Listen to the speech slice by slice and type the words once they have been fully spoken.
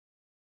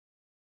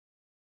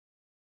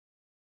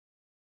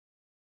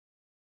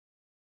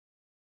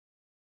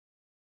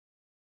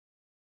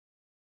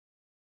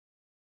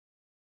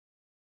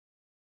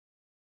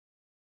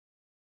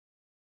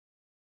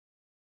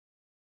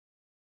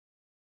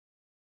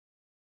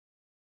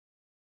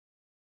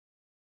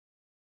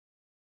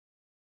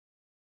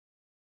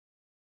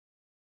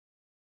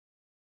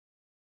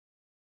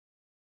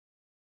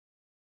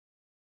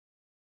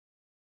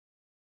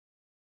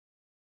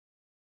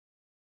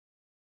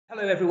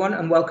Hello everyone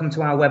and welcome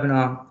to our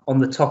webinar on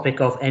the topic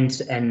of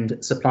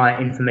end-to-end supplier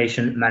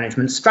information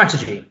management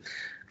strategy,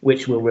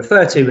 which we'll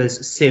refer to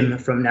as SIM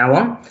from now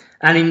on.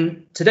 And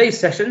in today's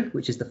session,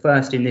 which is the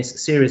first in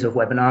this series of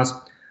webinars,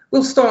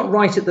 we'll start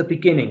right at the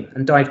beginning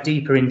and dive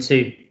deeper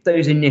into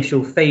those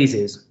initial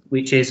phases,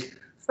 which is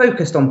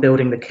focused on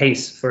building the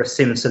case for a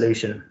SIM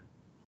solution.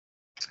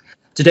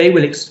 Today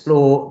we'll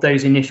explore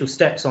those initial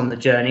steps on the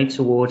journey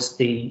towards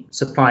the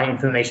supplier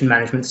information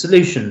management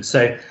solution.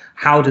 So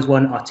how does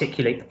one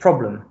articulate the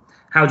problem?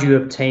 How do you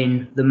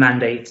obtain the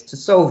mandate to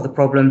solve the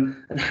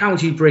problem? And how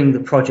do you bring the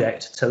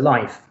project to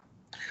life?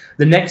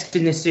 The next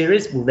in this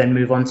series will then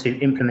move on to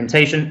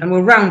implementation, and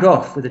we'll round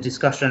off with a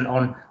discussion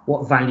on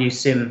what value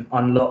SIM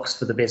unlocks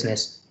for the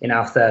business in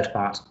our third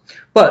part.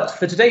 But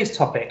for today's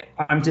topic,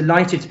 I'm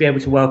delighted to be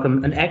able to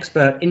welcome an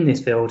expert in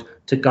this field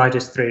to guide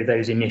us through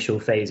those initial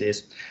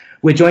phases.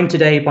 We're joined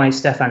today by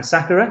Stephane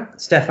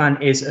Sacherer.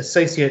 Stephane is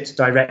Associate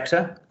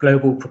Director,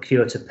 Global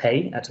Procure to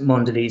Pay at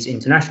Mondelez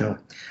International.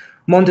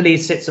 Mondelez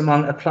sits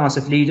among a class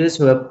of leaders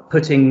who are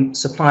putting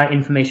supplier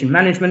information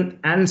management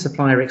and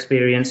supplier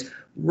experience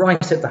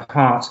right at the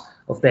heart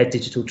of their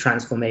digital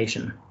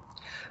transformation.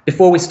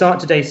 Before we start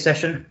today's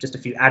session, just a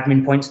few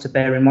admin points to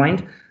bear in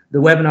mind. The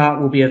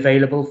webinar will be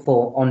available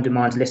for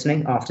on-demand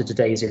listening after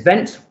today's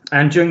event,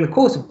 and during the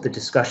course of the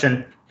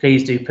discussion,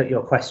 please do put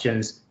your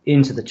questions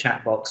into the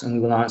chat box and we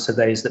will answer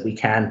those that we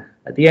can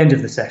at the end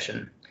of the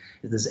session.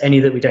 If there's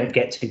any that we don't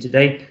get to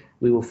today,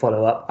 we will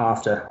follow up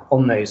after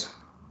on those.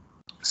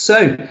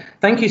 So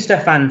thank you,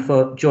 Stephane,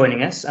 for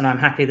joining us, and I'm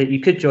happy that you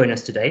could join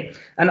us today.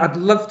 And I'd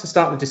love to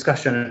start the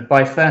discussion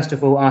by first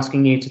of all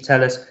asking you to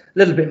tell us a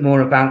little bit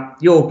more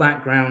about your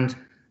background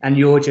and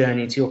your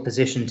journey to your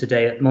position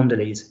today at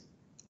Mondelez.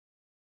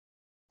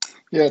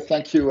 Yeah,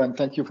 thank you, and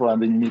thank you for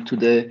having me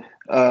today.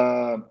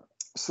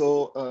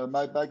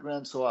 My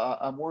background,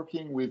 I'm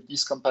working with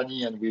this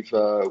company and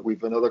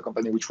with another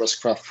company which was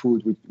Kraft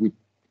Food. With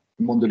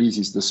Mondelez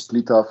is the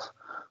split off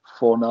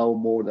for now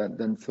more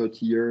than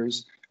 30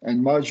 years.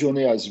 And my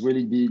journey has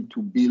really been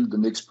to build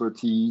an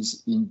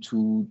expertise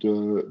into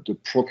the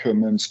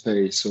procurement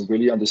space. So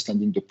really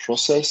understanding the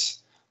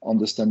process,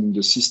 understanding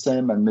the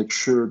system, and make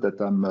sure that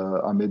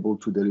I'm able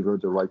to deliver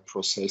the right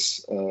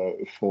process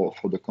for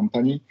the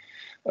company.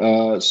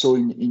 So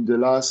in the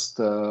last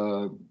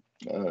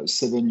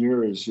 7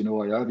 years,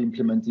 I have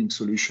implementing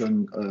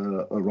solution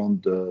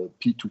around the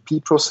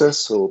P2P process,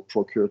 so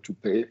procure to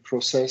pay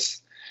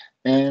process.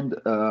 And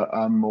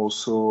I'm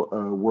also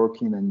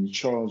working and in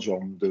charge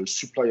on the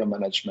supplier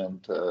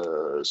management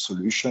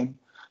solution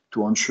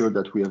to ensure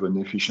that we have an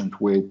efficient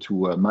way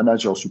to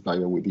manage our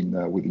supplier within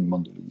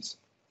Mondelez.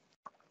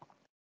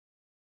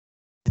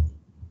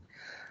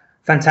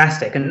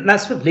 Fantastic, and that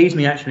sort of leads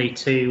me actually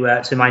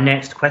to my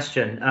next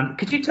question.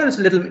 Could you tell us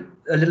a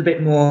little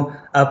bit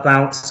more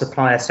about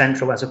Supplier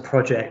Central as a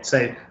project,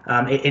 so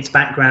its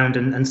background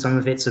and some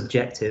of its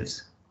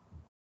objectives?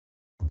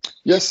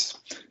 Yes,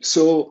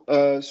 so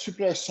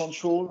Supplier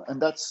Central,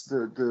 and that's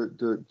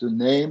the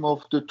name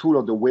of the tool,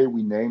 or the way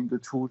we name the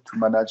tool to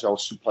manage our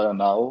supplier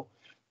now,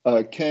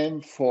 came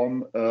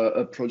from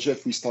a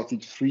project we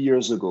started 3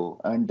 years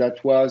ago, and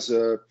that was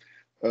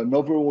an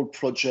overall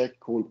project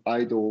called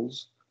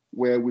Idols,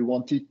 where we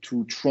wanted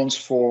to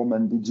transform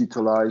and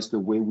digitalize the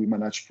way we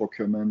manage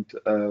procurement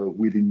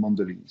within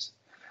Mondelez.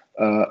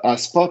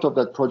 As part of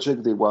that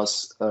project, there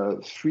was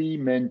 3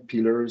 main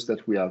pillars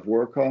that we have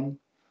worked on.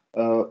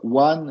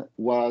 One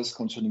was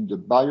concerning the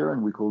buyer,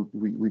 and we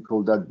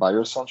call that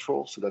Buyer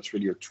Central. So that's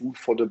really a tool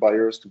for the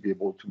buyers to be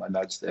able to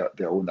manage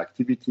their own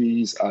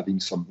activities,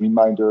 having some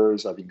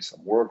reminders, having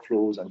some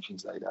workflows and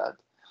things like that.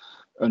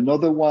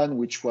 Another one,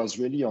 which was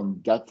really on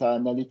data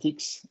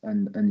analytics,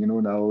 and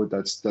now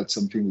that's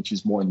something which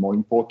is more and more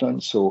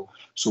important. So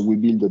we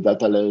build a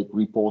data lake,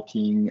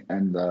 reporting,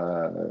 and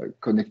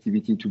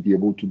connectivity to be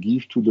able to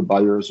give to the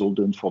buyers all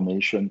the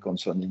information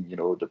concerning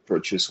the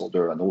purchase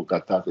order and all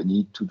data they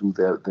need to do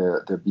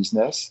their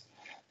business.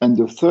 And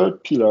the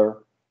third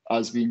pillar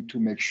has been to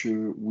make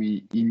sure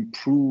we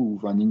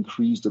improve and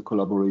increase the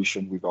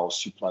collaboration with our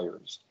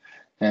suppliers.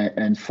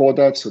 And for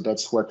that, so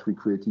that's what we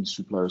created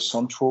Supplier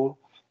Central.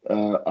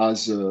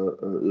 As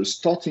a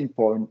starting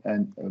point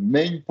and a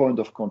main point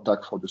of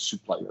contact for the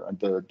supplier, and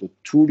the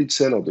tool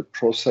itself, or the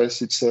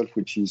process itself,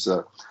 which is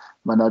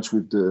managed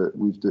with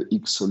the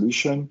X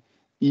solution,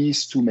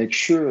 is to make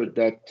sure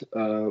that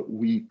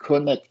we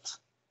connect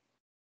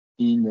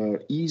in an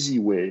easy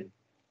way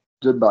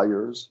the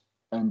buyers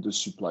and the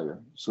supplier,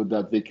 so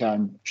that they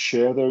can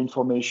share their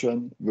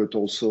information, but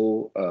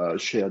also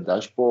share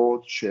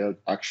dashboard, share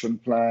action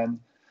plan,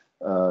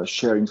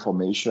 share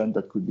information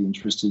that could be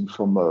interesting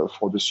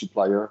for the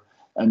supplier,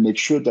 and make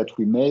sure that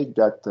we make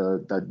that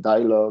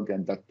dialogue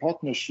and that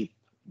partnership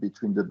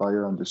between the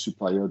buyer and the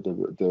supplier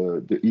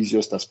the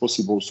easiest as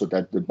possible, so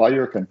that the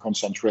buyer can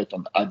concentrate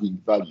on adding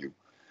value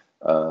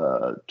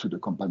to the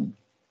company.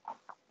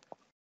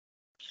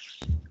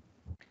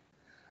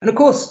 And of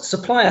course,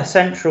 Supplier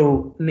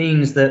Central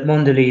means that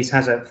Mondelez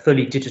has a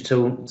fully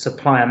digital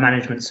supplier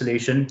management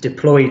solution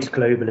deployed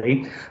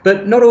globally,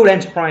 but not all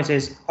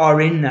enterprises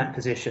are in that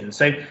position.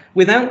 So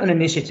without an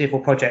initiative or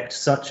project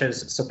such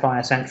as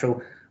Supplier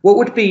Central, what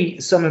would be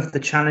some of the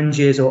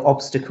challenges or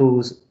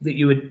obstacles that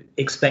you would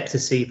expect to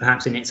see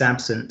perhaps in its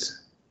absence?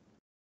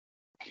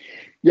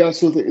 Yeah,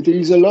 so there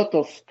is a lot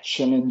of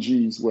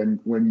challenges when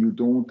you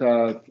don't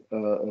have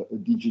a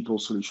digital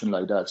solution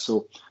like that.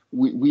 So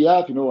we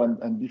have,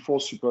 and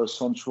before Supplier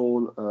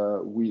Central,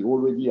 we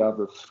already have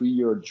a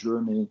 3-year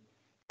journey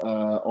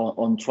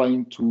on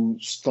trying to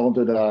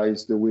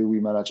standardize the way we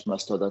manage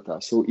master data.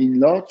 So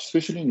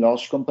especially in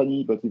large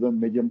companies, but even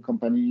medium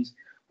companies,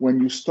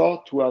 when you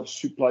start to have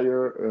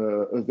supplier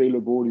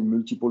available in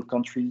multiple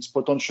countries,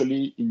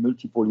 potentially in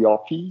multiple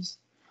ERPs,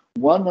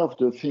 one of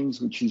the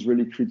things which is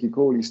really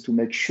critical is to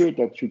make sure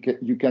that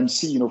you can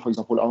see, for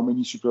example, how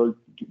many suppliers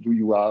do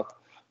you have?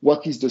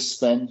 What is the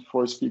spend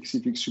for a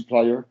specific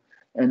supplier?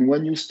 And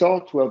when you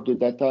start to have the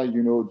data,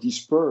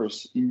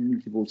 dispersed in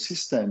multiple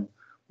systems,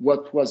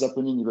 what was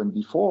happening even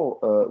before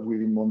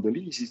within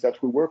Mondelez is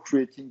that we were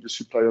creating the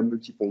supplier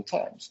multiple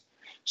times.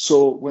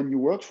 So when you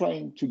were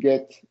trying to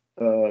get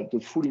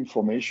the full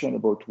information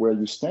about where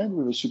you stand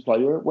with a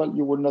supplier, well,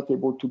 you were not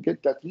able to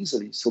get that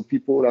easily. So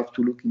people have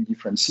to look in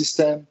different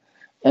systems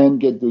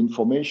and get the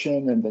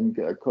information and then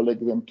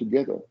collect them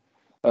together.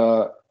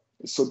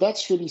 So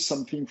that's really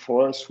something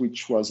for us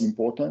which was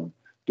important.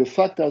 The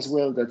fact as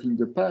well that in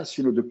the past,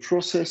 the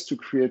process to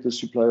create a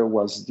supplier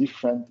was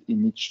different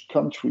in each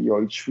country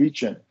or each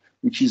region,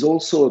 which is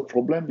also a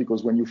problem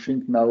because when you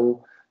think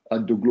now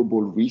at the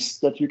global risk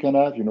that you can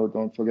have,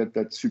 don't forget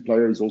that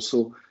supplier is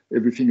also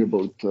everything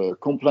about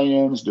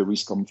compliance, the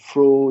risk of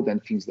fraud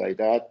and things like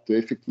that, the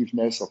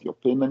effectiveness of your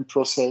payment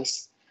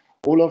process.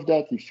 All of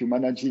that, if you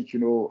manage it,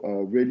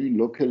 really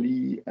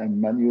locally and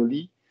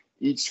manually,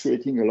 it's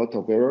creating a lot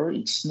of error.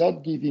 It's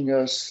not giving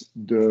us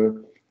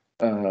the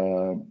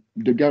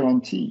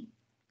guarantee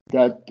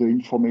that the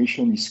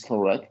information is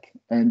correct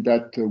and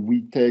that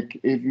we take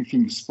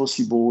everything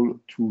possible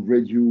to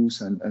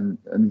reduce and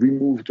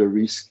remove the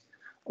risk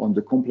on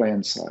the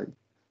compliance side.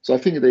 So I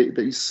think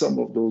there is some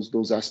of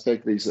those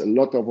aspects. There's a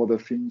lot of other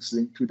things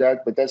linked to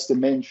that, but that's the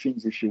main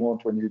things if you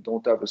want when you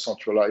don't have a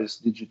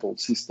centralized digital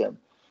system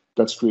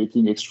that's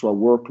creating extra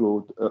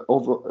workload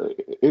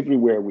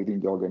everywhere within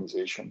the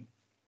organization.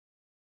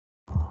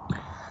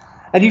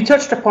 And you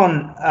touched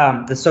upon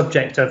the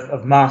subject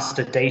of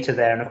master data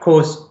there. And of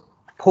course,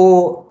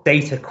 poor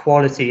data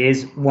quality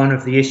is one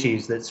of the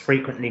issues that's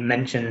frequently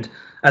mentioned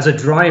as a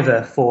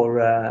driver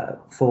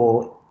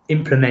for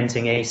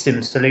implementing a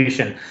SIM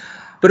solution.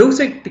 But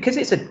also because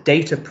it's a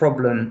data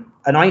problem,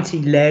 an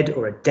IT-led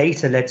or a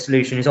data-led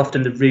solution is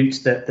often the route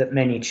that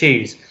many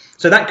choose.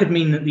 So that could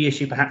mean that the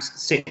issue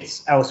perhaps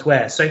sits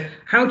elsewhere. So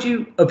how do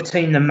you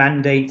obtain the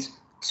mandate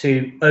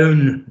to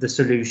own the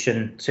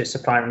solution to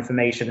supplier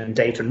information and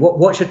data? And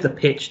what should the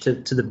pitch to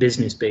the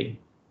business be?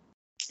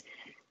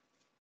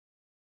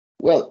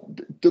 Well,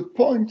 the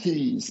point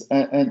is,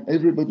 and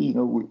everybody,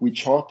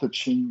 which are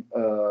touching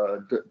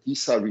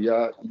this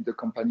area in the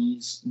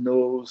companies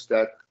knows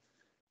that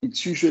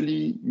it's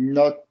usually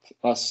not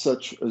as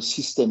such a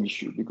system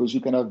issue because you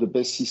can have the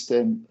best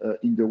system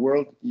in the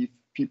world. If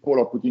people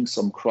are putting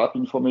some crap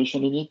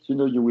information in it,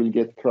 you will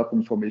get crap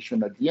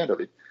information at the end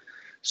of it.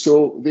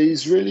 So there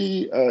is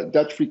really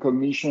that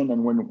recognition.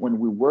 And when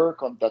we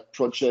work on that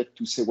project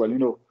to say,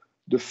 well,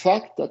 the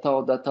fact that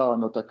our data are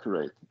not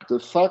accurate, the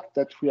fact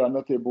that we are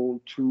not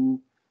able to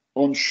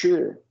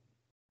ensure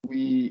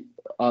we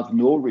have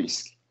no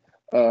risk,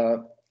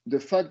 the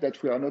fact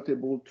that we are not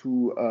able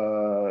to,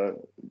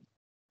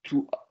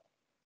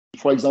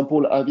 for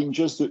example, having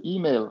just the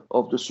email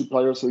of the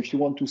supplier. So if you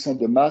want to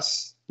send a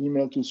mass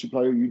email to a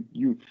supplier,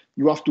 you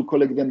have to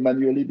collect them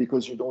manually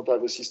because you don't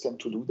have a system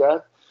to do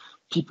that.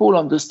 People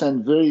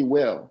understand very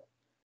well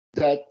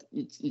that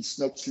it's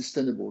not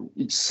sustainable.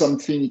 It's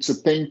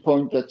a pain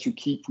point that you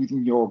keep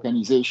within your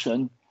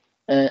organization,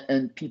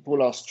 and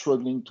people are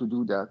struggling to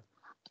do that,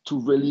 to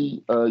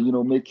really,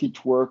 make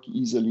it work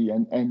easily.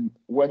 And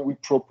when we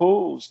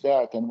propose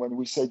that, and when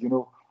we said,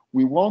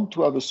 we want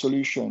to have a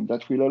solution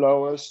that will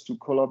allow us to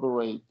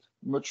collaborate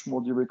much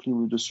more directly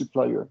with the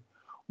supplier,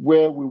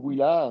 where we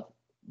will have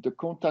the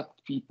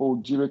contact people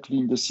directly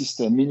in the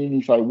system, meaning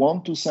if I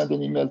want to send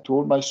an email to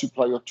all my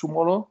suppliers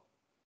tomorrow,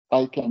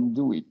 I can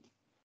do it.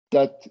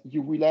 That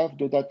you will have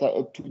the data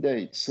up to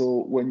date.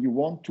 So when you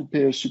want to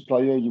pay a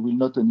supplier, you will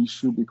not an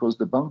issue because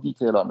the bank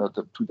details are not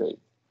up to date.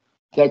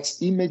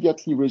 That's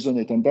immediately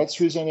resonate. And that's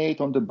resonate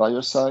on the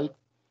buyer side.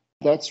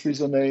 That's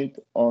resonate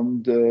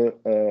on the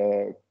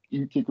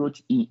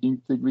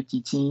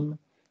integrity team.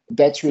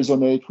 That's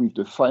resonate with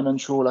the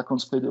financial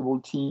accounts payable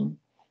team.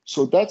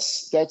 So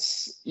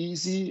that's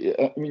easy.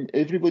 I mean,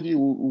 everybody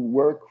who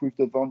work with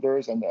the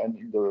vendors and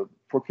in the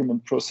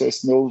procurement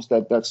process knows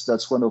that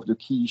that's one of the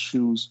key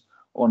issues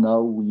on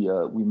how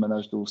we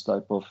manage those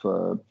type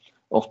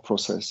of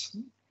process.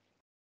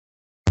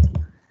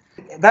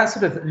 That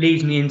sort of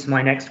leads me into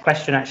my next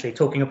question, actually,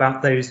 talking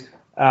about those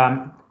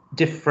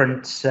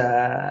different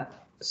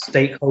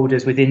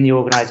stakeholders within the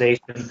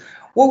organization,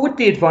 what would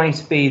the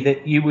advice be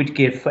that you would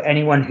give for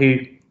anyone who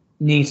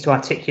needs to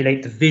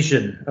articulate the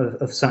vision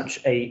of such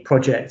a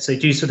project? So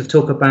do you sort of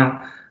talk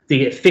about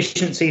the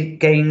efficiency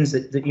gains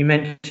that you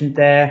mentioned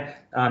there?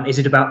 Is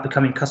it about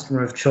becoming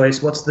customer of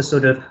choice? What's the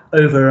sort of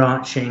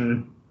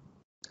overarching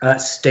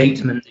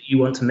statement that you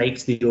want to make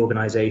to the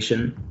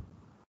organization?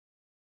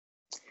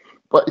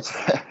 Well, it's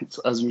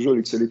as usual,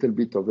 it's a little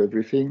bit of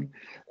everything.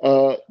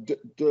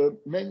 The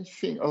main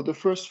thing, or the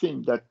first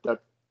thing that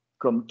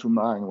come to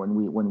mind when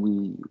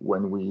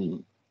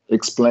we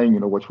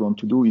explain, what we want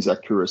to do is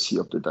accuracy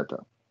of the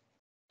data.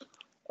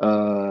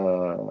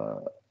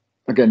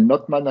 Again,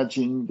 not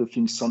managing the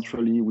things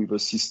centrally with a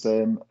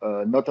system,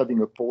 not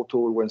having a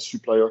portal when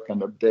supplier can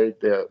update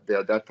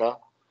their data,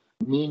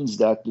 means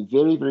that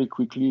very, very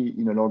quickly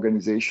in an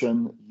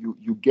organization,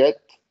 you get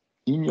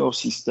in your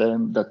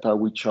system data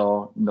which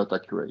are not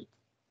accurate.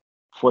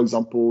 For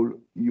example,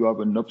 you have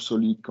an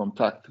obsolete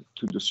contact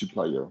to the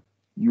supplier.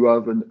 You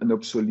have an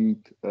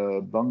obsolete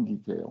bank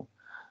detail.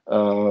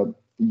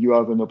 You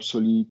have an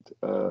obsolete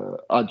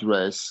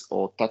address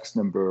or tax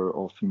number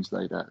or things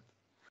like that.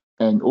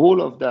 And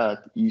all of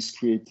that is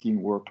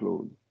creating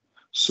workload.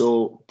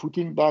 So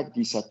putting back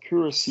this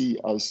accuracy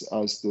as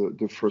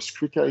the first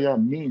criteria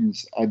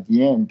means at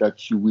the end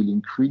that you will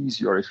increase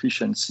your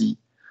efficiency,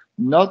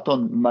 not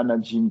on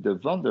managing the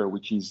vendor,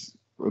 which is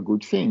a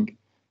good thing,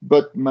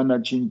 but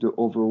managing the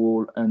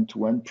overall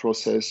end-to-end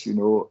process,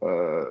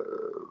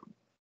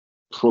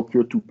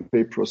 procure to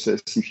pay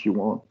process if you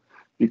want,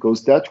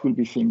 because that will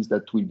be things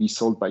that will be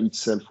solved by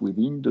itself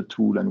within the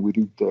tool and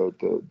within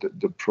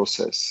the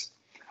process.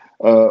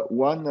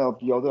 One of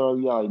the other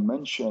area I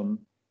mentioned,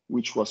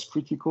 which was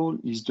critical,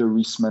 is the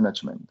risk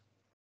management.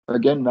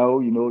 Again, now,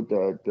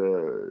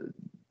 the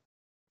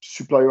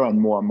supplier and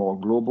more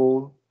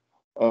global.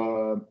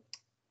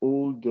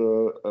 All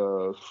the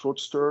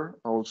fraudsters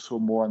are also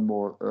more and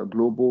more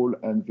global,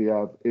 and they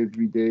have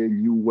every day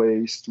new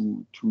ways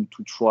to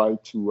try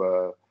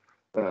to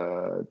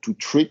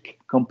trick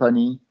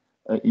company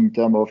in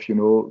terms of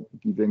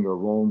giving a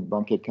wrong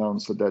bank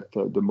account so that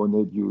the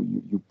money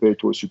you pay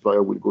to a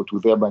supplier will go to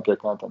their bank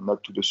account and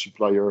not to the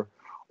supplier,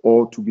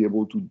 or to be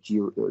able to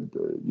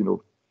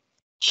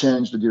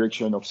change the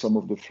direction of some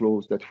of the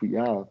flows that we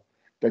have.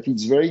 That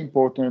it's very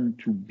important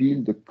to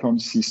build a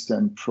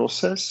consistent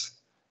process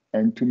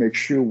and to make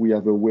sure we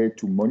have a way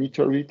to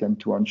monitor it and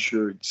to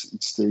ensure it's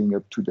staying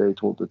up to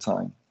date all the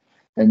time.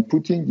 And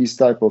putting this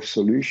type of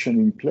solution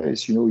in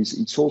place,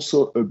 it's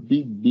also a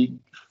big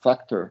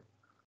factor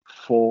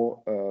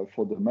for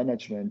the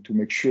management to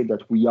make sure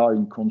that we are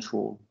in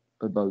control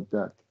about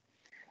that.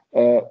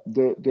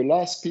 The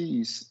last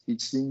piece,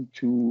 it's linked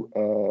to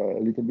a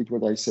little bit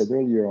what I said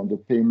earlier on the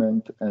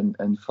payment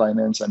and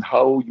finance, and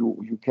how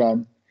you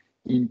can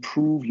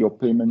improve your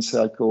payment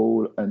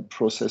cycle and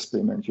process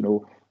payment.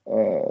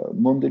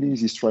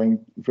 Mondelez is trying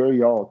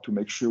very hard to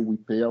make sure we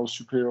pay our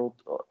supplier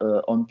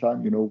on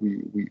time.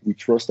 We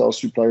trust our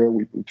supplier.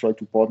 We try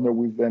to partner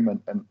with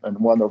them, and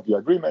one of the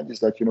agreement is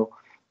that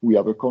we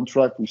have a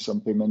contract with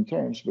some payment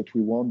terms, but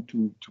we want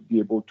to be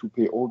able to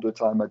pay all the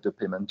time at the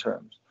payment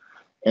terms.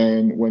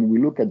 And when we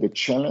look at the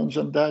challenge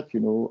on that,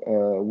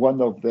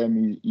 one of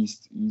them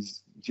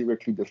is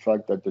directly the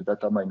fact that the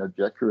data might not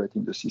be accurate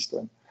in the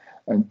system.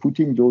 And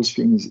putting those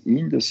things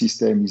in the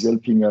system is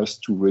helping us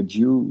to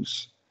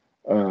reduce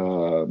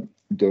the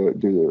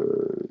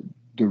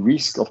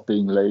risk of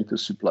paying late a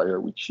supplier,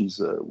 which is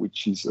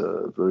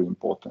very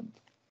important.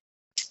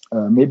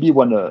 Maybe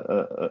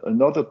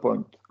another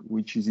point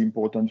which is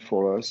important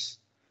for us,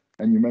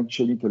 and you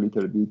mentioned it a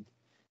little bit,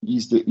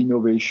 is the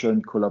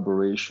innovation,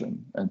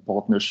 collaboration, and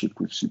partnership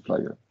with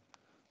supplier.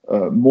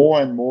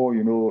 More and more,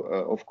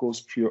 of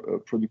course,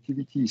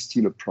 productivity is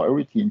still a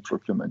priority in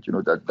procurement.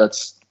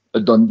 That's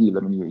a done deal.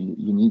 I mean,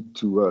 you need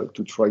to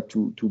try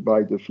to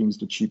buy the things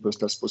the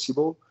cheapest as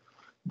possible,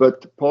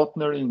 but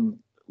partnering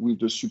with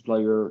the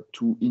supplier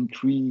to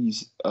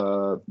increase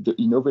the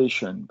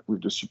innovation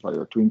with the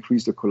supplier, to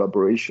increase the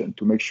collaboration,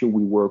 to make sure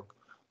we work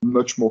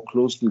much more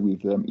closely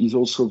with them is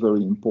also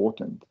very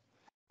important.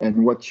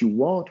 And what you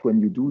want when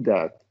you do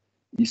that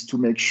is to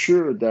make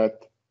sure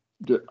that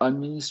the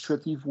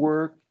administrative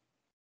work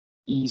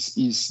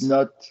is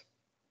not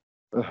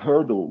a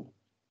hurdle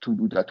to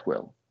do that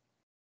well.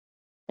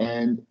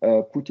 And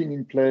putting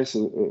in place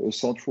a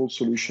central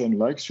solution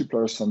like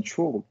Supplier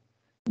Central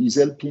is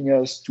helping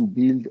us to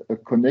build a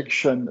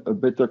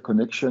better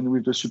connection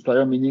with the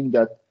supplier, meaning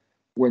that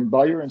when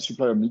buyer and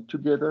supplier meet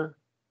together,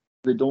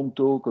 they don't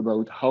talk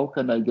about how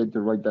can I get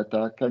the right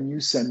data? Can you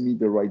send me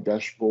the right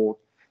dashboard?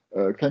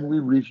 Can we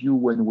review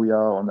when we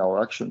are on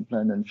our action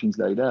plan and things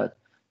like that?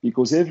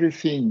 Because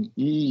everything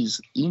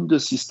is in the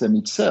system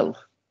itself.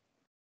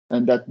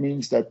 And that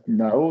means that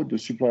now the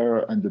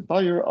supplier and the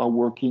buyer are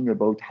working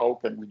about how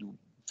can we do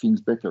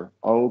things better?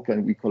 How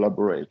can we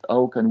collaborate?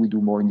 How can we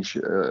do more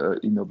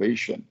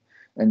innovation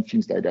and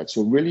things like that?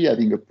 So really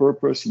having a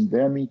purpose in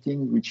their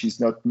meeting, which is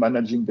not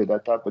managing the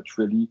data, but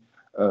really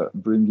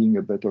bringing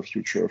a better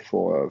future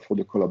for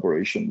the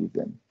collaboration with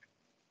them.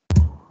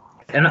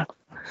 And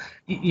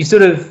you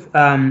sort of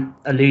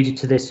alluded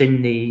to this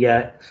in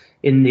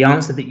the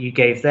answer that you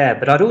gave there,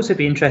 but I'd also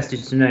be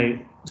interested to know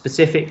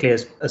specifically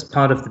as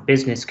part of the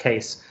business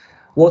case,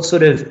 what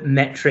sort of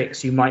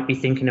metrics you might be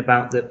thinking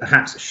about that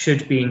perhaps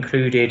should be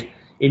included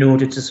in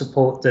order to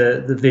support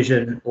the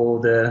vision or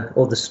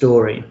the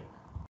story.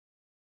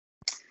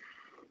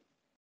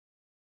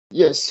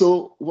 Yes,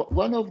 so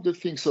one of the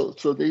things,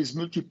 so there's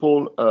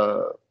multiple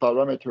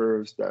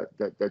parameters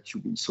that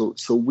you will.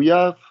 So we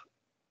have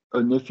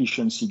an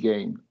efficiency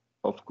gain,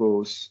 of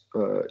course,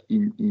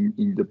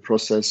 in the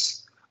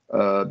process,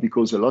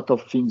 because a lot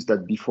of things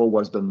that before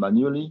was done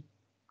manually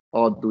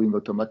are doing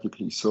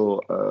automatically.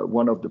 So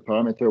one of the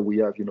parameters we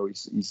have,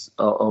 is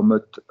how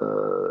much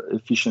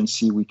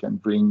efficiency we can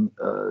bring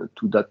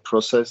to that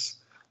process.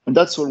 And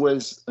that's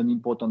always an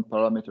important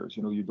parameter.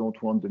 You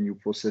don't want the new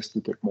process to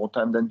take more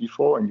time than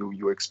before, and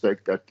you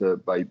expect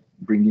that by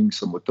bringing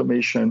some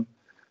automation,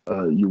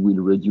 you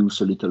will reduce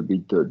a little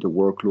bit the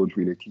workload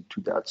related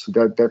to that. So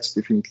that's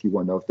definitely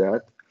one of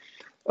that.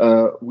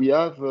 We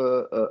have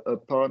a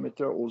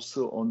parameter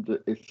also on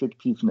the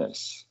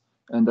effectiveness,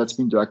 and that's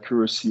been the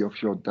accuracy of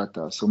your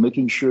data. So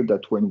making sure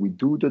that when we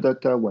do the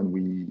data, when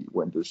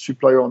the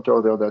supplier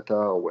enters their data,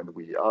 or when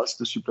we ask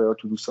the supplier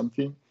to do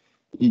something,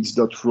 it's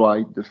not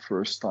right the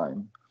first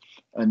time.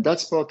 And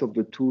that's part of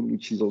the tool,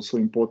 which is also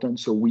important.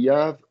 So we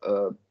have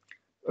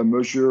a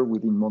measure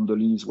within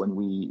Mondelez when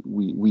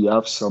we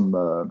have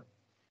some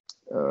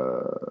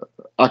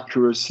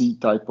accuracy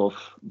type of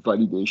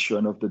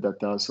validation of the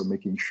data. So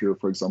making sure,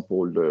 for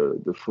example,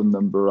 the phone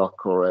number are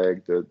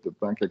correct, the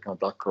bank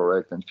account are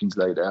correct, and things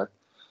like that.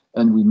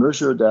 And we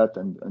measure that,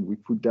 and we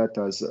put that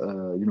as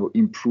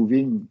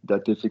improving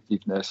that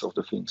effectiveness of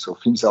the thing. So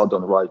things are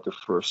done right the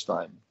first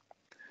time.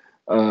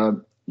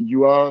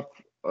 You have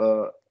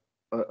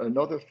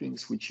another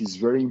things which is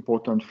very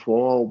important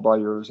for our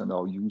buyers and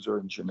our user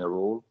in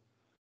general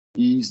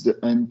is the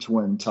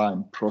end-to-end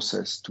time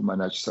process to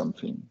manage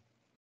something.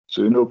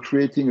 So,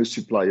 creating a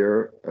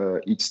supplier,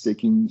 it's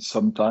taking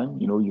some time.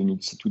 You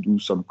need to do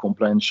some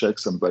compliance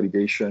checks, some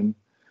validation.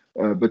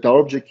 But our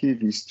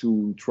objective is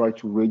to try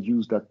to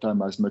reduce that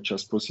time as much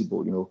as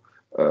possible.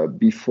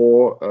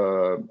 Before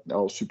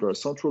our Supplier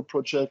Central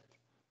project,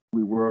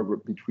 we were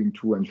between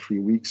 2 and 3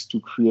 weeks to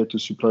create a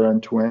supplier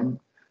end-to-end.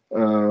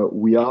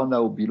 We are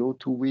now below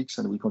 2 weeks,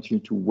 and we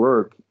continue to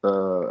work.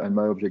 And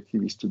my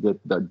objective is to get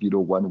that below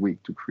 1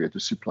 week to create a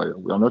supplier.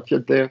 We are not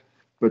yet there,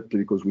 but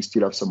because we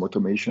still have some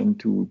automation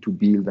to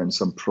build and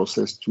some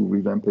process to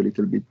revamp a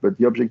little bit. But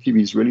the objective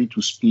is really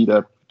to speed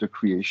up the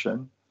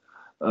creation.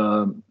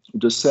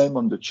 The same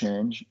on the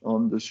change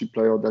on the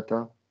supplier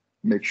data.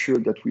 Make sure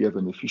that we have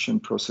an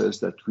efficient process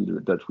that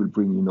will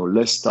bring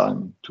less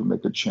time to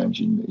make a change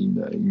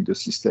in the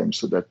system,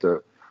 so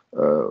that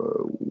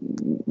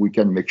we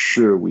can make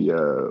sure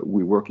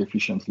we work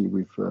efficiently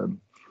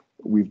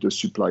with the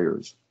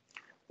suppliers.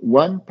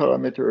 One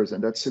parameter,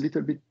 and that's a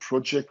little bit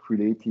project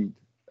related,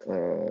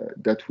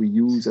 that we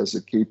use as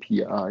a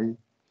KPI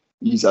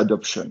is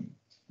adoption,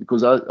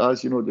 because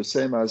as you know, the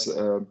same as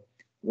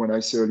when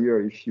I said earlier,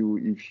 if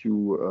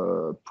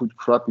you put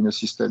crap in a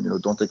system,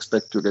 don't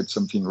expect to get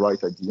something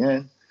right at the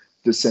end.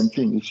 The same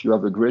thing, if you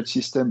have a great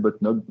system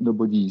but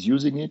nobody is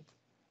using it,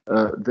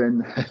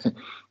 then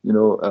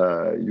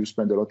you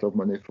spend a lot of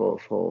money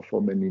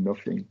for mainly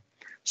nothing.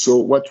 So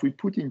what we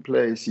put in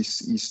place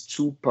is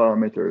 2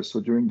 parameters. So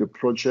during the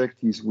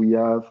project we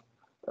have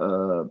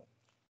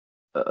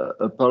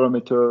a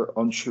parameter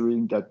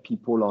ensuring that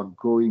people are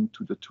going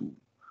to the tool.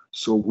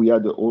 So we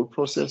had the old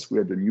process, we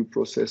had the new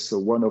process. So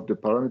one of the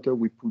parameters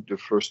we put the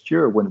first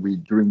year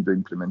during the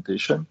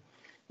implementation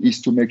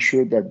is to make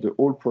sure that the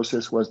old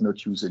process was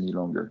not used any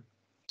longer.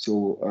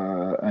 So,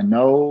 and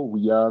now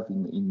we have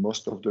in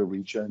most of the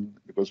region,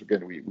 because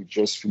again, we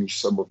just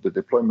finished some of the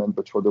deployment,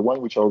 but for the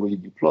one which are already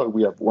deployed,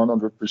 we have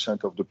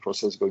 100% of the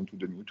process going to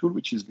the new tool,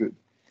 which is good.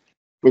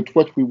 But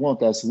what we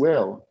want as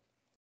well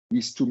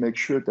is to make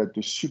sure that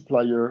the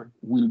supplier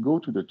will go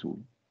to the tool.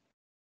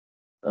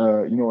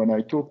 And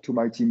I talk to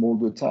my team all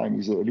the time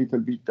is a little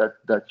bit that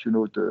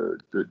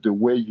the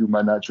way you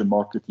manage a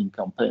marketing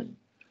campaign.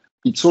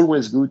 It's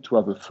always good to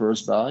have a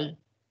first buy,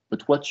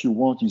 but what you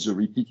want is a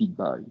repeated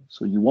buy.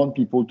 So you want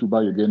people to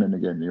buy again and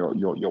again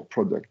your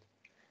product.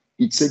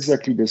 It's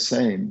exactly the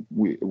same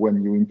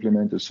when you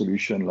implement a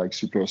solution like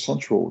Supplier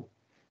Central.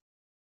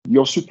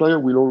 Your supplier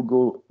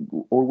will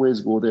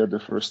always go there the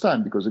first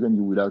time, because again,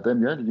 you will have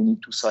them there. You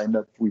need to sign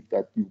up with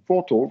that new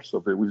portal, so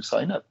they will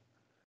sign up.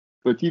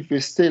 But if they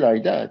stay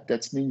like that,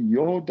 that means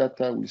your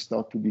data will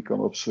start to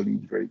become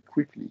obsolete very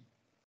quickly.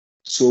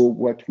 So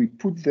what we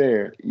put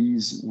there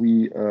is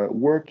we are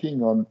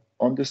working on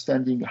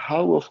understanding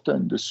how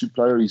often the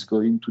supplier is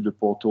going to the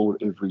portal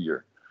every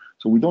year.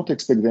 So we don't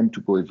expect them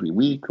to go every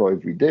week or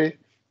every day.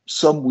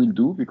 Some will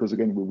do, because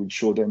again, we will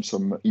show them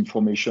some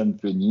information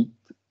they need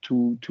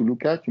to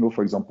look at.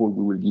 For example,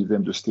 we will give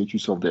them the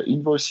status of their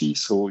invoices.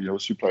 So,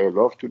 supplier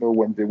love to know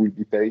when they will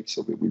be paid,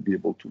 so they will be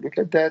able to look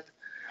at that.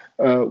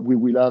 We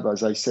will have,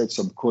 as I said,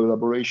 some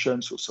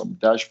collaboration, so some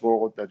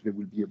dashboard that they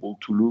will be able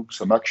to look,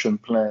 some action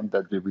plan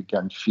that we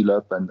can fill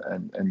up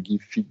and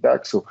give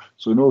feedback. So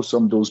some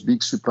of those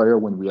big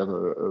suppliers, when we have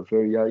a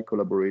very high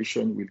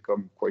collaboration, will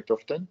come quite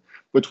often.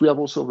 But we have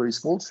also very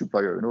small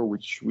supplier,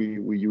 which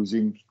we're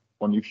using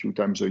only a few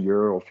times a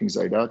year or things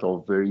like that,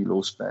 or very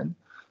low spend.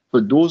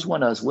 But those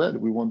one as well,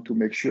 we want to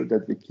make sure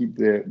that they keep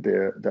their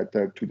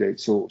data up to date.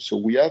 So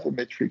we have a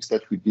metrics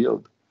that we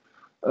build,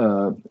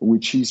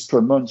 which is per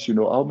month,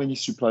 how many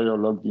suppliers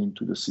logged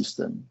into the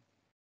system.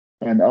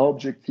 And our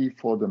objective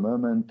for the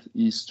moment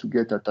is to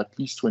get at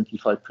least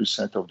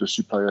 25% of the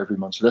supplier every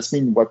month. So that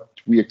means what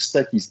we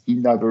expect is,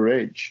 in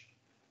average,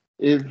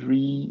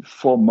 every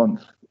 4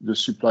 months, the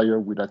supplier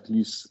will at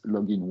least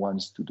log in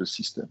once to the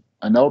system.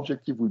 And our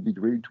objective will be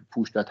really to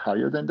push that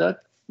higher than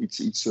that.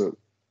 It's a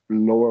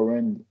lower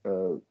end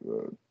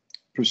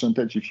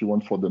percentage, if you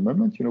want, for the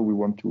moment. We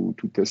want to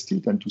test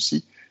it and to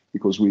see,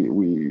 because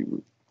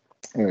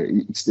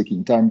it's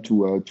taking time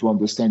to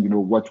understand,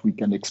 what we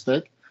can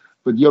expect.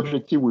 But the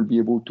objective will be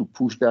able to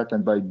push that,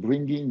 and by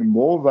bringing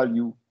more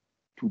value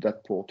to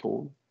that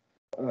portal,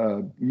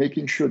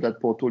 making sure that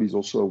portal is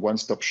also a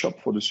one-stop shop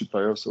for the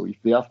supplier. So if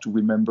they have to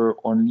remember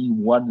only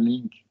one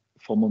link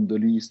for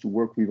Mondelez to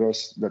work with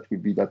us, that will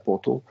be that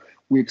portal.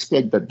 We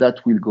expect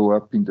that will go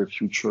up in the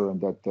future,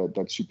 and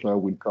that supplier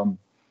will come,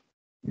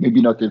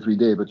 maybe not every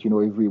day, but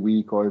every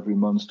week or every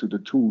month, to the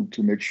tool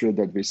to make sure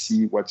that they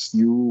see what's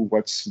new,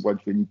 what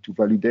they need to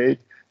validate,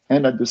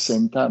 and at the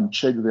same time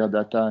check their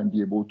data and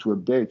be able to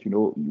update.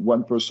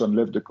 One person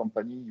left the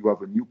company, you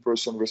have a new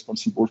person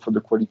responsible for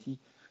the quality,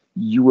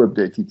 you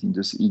update it in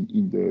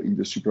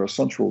the Supplier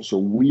Central. So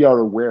we are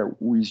aware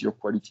who is your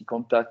quality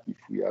contact if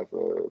we have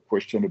a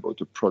question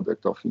about a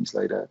product or things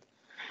like that.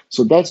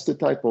 So that's the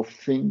type of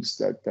things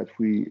that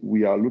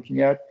we are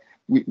looking at.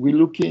 We're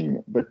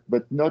looking,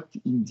 but not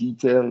in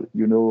detail,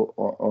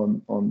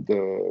 on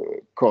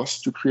the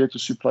cost to create a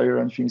supplier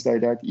and things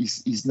like that.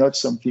 Is not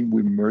something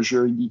we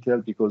measure in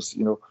detail, because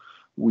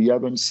we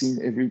haven't seen,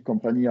 every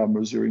company are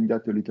measuring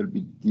that a little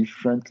bit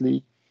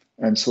differently,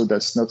 and so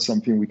that's not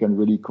something we can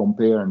really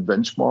compare and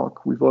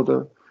benchmark with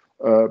other.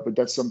 But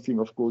that's something,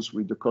 of course,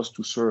 with the cost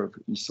to serve,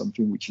 is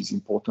something which is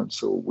important.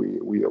 So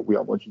we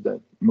are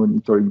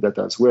monitoring that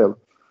as well.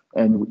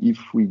 And if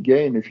we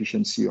gain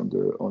efficiency on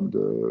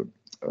the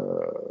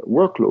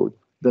workload,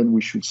 then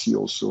we should see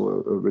also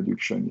a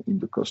reduction in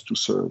the cost to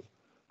serve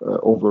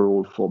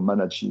overall for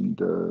managing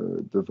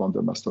the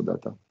vendor master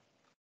data.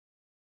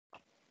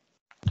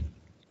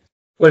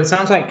 Well, it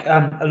sounds like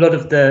a lot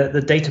of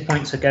the data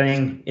points are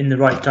going in the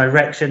right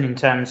direction in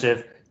terms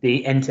of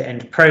the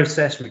end-to-end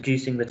process,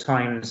 reducing the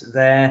times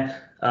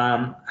there,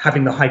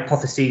 having the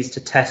hypotheses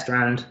to test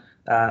around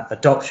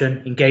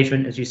adoption,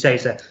 engagement, as you say,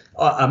 is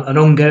an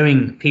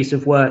ongoing piece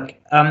of work.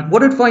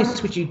 What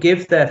advice would you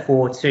give,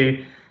 therefore,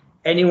 to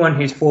anyone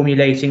who's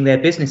formulating their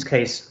business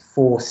case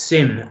for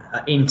SIM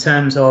in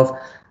terms of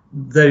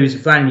those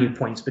value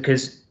points?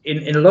 Because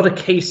in a lot of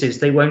cases,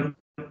 they won't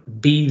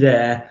be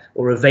there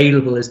or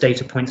available as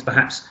data points,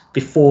 perhaps,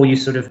 before you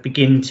sort of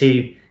begin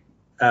to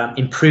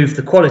improve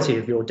the quality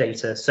of your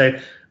data. So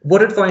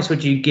what advice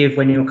would you give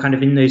when you're kind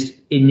of in those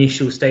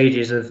initial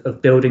stages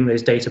of building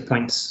those data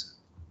points?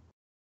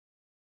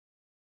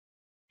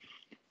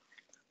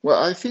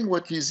 Well, I think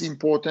what is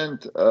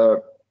important,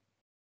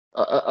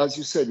 as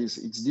you said,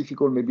 it's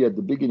difficult maybe at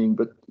the beginning,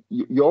 but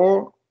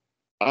your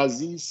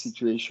as-is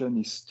situation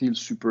is still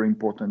super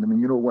important. I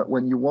mean,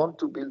 when you want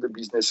to build a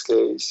business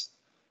case,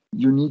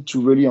 you need to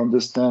really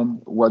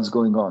understand what's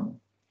going on,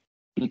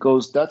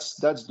 because that's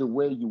the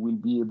way you will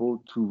be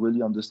able to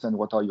really understand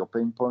what are your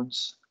pain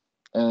points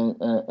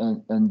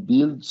and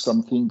build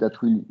something that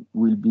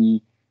will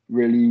be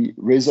really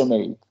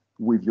resonate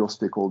with your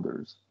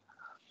stakeholders.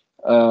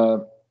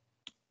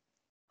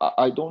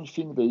 I don't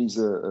think there is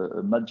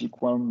a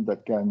magic one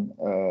that can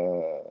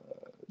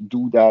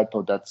do that,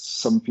 or that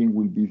something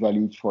will be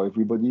valid for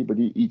everybody. But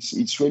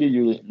it's really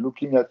you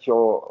looking at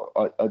your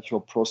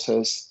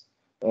process,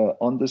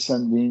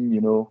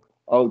 understanding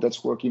how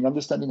that's working,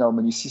 understanding how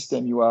many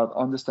systems you have,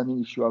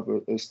 understanding if you have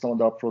a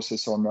standard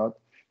process or not,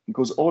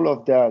 because all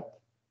of that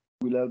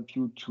will help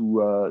you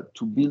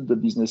to build the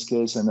business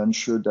case and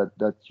ensure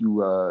that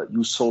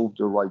you solve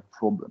the right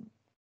problem.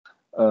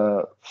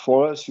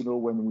 For us,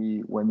 when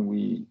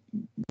we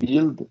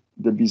build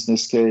the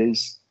business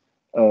case,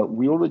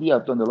 we already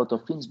have done a lot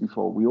of things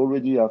before. We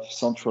already have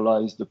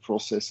centralized the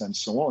process and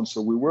so on.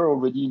 So we were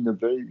already in a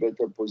very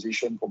better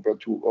position compared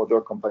to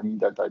other companies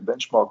that I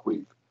benchmark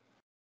with.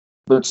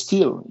 But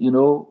still,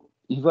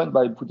 even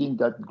by putting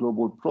that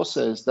global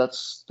process,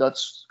 that's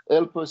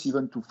helped us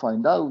even to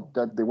find out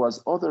that there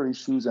was other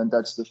issues, and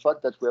that's the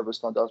fact that we have a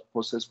standard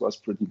process was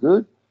pretty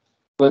good,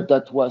 but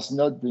that was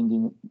not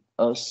bringing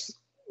us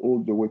all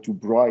the way to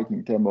bright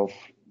in terms of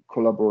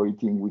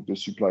collaborating with the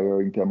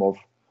supplier, in terms of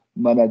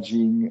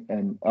managing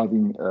and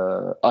having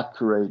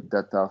accurate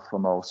data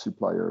from our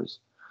suppliers.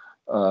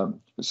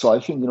 So I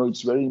think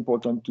it's very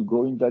important to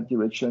go in that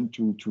direction,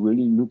 to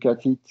really look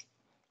at it.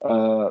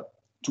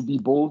 to be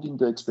bold in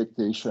the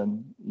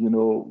expectation.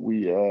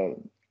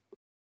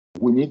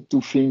 We need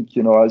to think,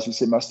 as you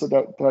say, master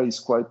data is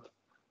quite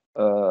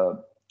a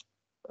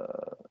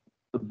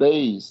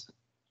base.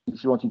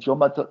 If your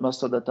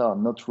master data are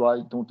not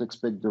right, don't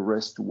expect the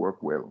rest to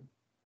work well.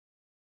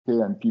 Okay,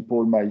 and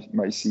people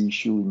might see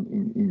issue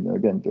in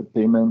again the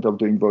payment of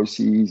the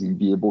invoices, in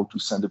be able to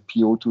send a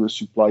PO to a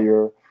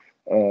supplier,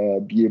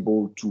 be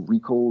able to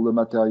recall the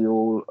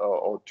material,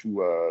 or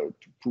to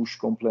push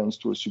complaints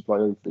to a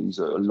supplier if there is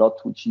a lot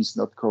which is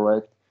not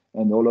correct,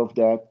 and all of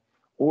that.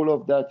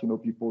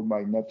 People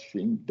might not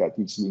think that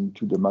it's linked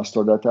to the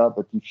master data,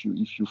 but if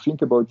you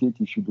think about it,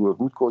 if you do a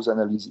root cause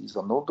analysis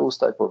on all those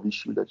type of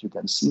issues that you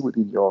can see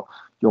within your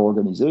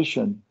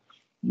organization,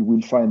 you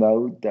will find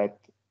out that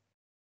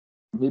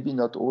maybe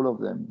not all of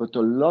them, but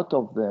a lot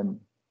of them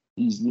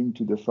is linked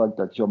to the fact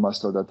that your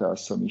master data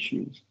has some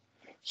issues.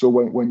 So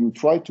when you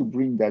try to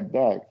bring that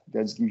back,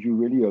 that gives you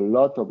really a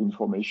lot of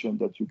information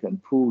that you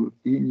can pull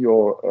in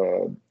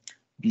your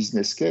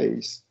business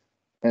case,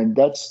 and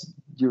that's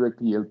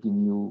directly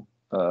helping you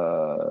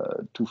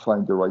to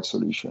find the right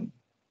solution.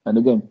 And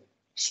again,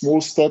 small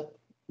step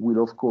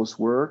will of course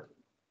work,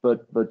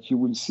 but you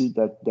will see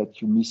that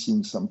you're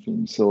missing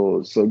something.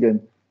 So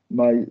again,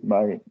 my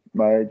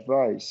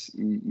advice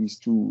is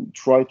to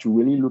try to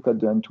really look at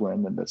the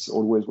end-to-end, and that's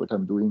always what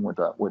I'm doing when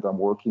I'm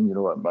working,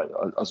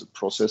 as a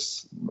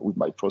process with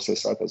my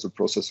process hat as a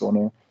process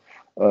owner.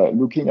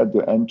 Looking at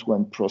the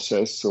end-to-end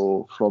process,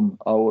 so from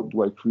how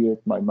do I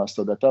create my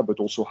master data, but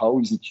also how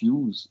is it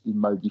used in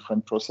my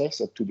different process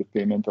up to the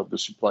payment of the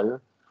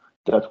supplier.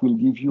 That will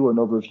give you an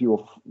overview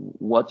of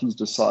what is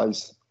the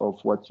size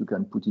of what you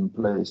can put in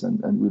place, and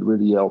will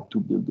really help to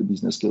build the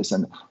business case.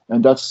 And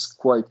that's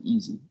quite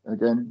easy.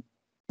 Again,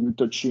 you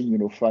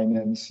touching,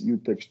 finance, you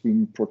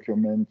touching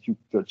procurement, you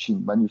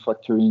touching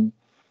manufacturing.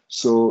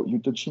 So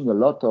you're touching a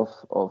lot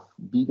of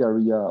big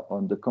area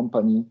on the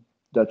company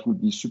that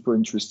would be super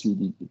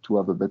interested to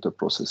have a better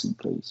process in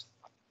place.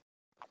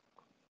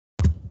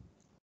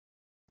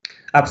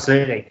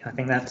 Absolutely, I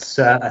think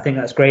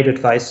that's great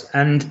advice.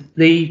 And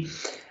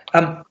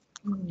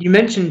you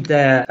mentioned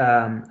there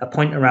a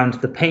point around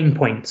the pain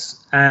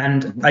points,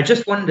 and I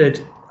just wondered,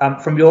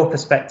 from your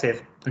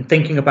perspective and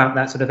thinking about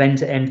that sort of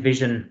end-to-end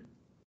vision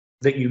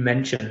that you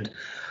mentioned,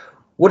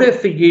 what are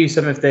for you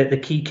some of the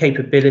key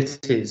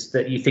capabilities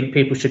that you think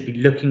people should be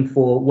looking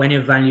for when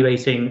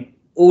evaluating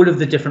all of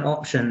the different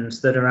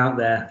options that are out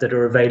there that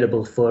are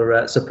available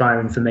for supplier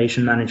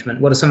information management?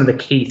 What are some of the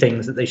key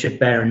things that they should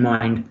bear in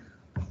mind?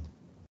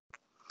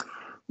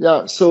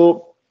 Yeah,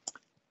 so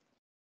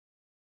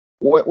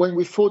when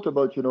we thought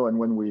about, and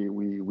when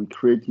we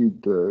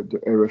created the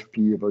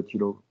RFP about,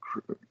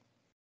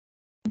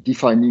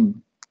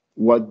 defining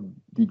what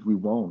did we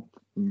want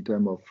in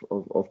terms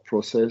of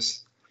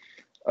process,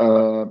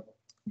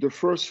 the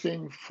first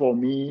thing for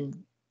me,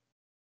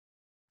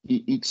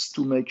 it's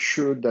to make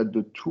sure that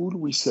the tool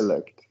we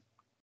select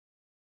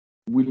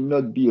will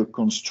not be a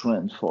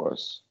constraint for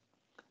us,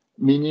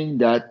 meaning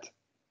that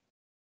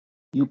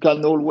you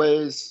can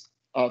always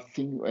have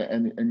things,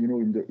 and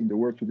in the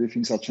world today,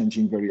 things are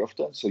changing very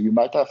often. So you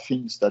might have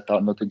things that are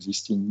not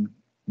existing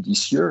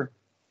this year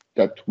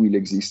that will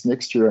exist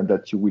next year and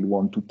that you will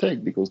want to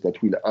take because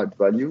that will add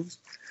value.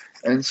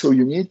 And so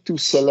you need to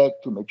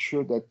select to make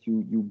sure that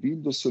you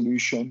build a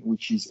solution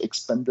which is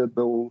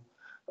expandable,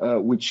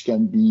 which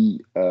can be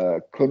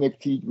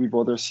connected with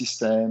other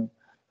systems,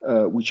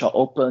 which are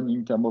open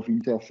in terms of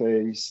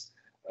interface,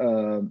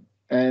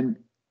 and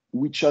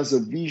which has a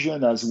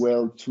vision as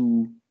well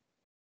to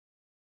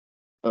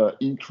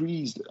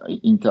increase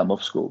in terms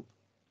of scope.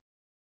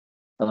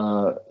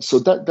 So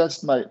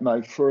that's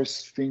my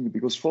first thing,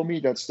 because for me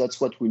that's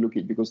what we look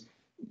at, because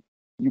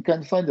you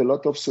can find a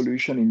lot of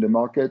solution in the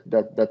market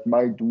that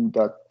might do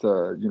that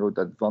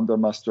that vendor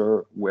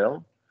master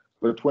well,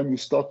 but when you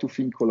start to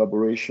think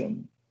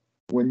collaboration,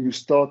 when you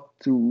start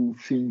to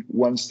think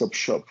one-stop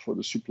shop for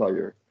the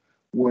supplier,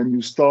 when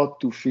you start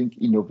to think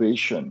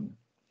innovation,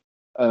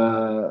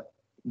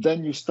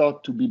 then you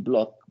start to be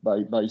blocked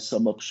by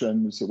some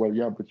option. You say, well,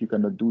 yeah, but you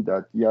cannot do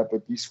that. Yeah,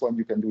 but this one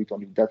you can do it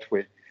only that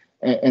way,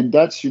 and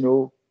that's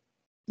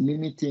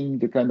limiting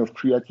the kind of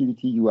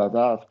creativity you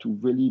have to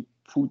really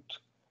put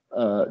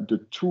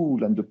the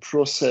tool and the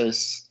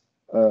process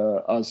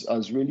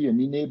as really an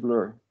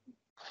enabler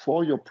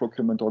for your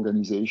procurement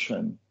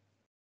organization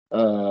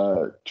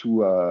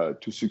to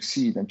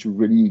succeed and to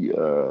really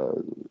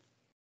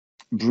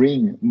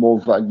bring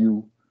more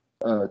value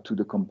to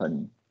the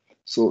company.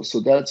 So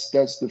that's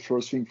the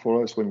first thing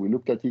for us when we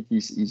looked at it,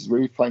 is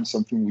really find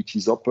something which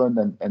is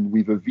open and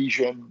with a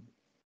vision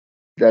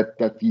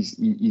that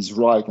is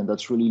right, and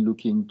that's really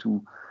looking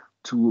to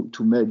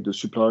make the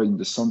supplier in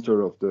the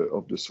center of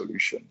the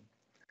solution.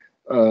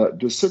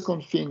 The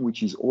second thing,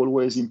 which is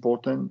always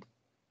important,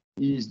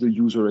 is the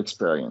user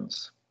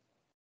experience.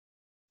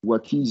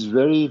 What is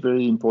very,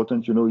 very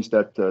important, is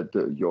that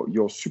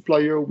your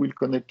supplier will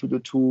connect to the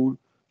tool,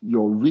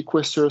 your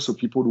requester, so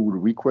people who will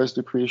request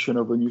the creation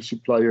of a new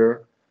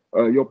supplier,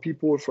 Your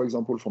people, for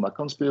example, from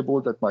accounts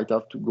payable that might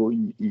have to go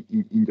in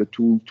the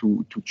tool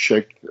to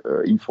check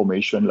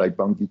information like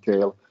bank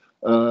detail.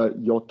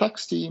 Your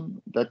tax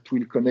team that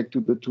will connect to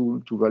the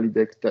tool to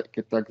validate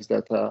tax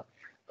data.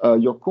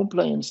 Your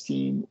compliance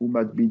team who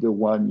might be the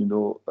one,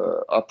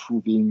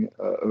 approving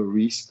a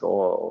risk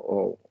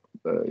or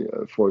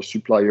for a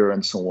supplier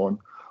and so on.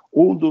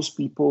 All those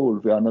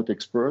people, they are not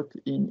expert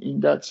in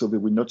that, so they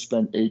will not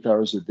spend 8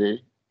 hours a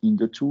day in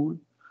the tool.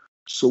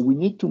 So we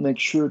need to make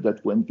sure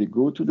that when they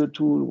go to the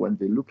tool, when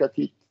they look at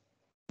it,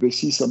 they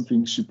see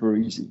something super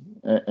easy.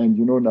 And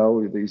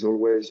now there's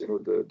always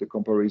the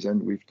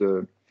comparison with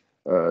the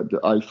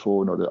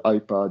iPhone or the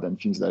iPad and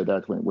things like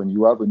that. When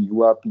you have a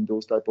new app in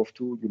those type of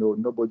tools,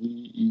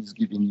 nobody is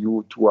giving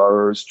you 2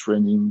 hours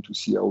training to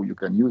see how you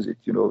can use it.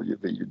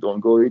 You don't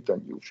go it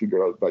and you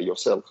figure out by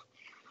yourself.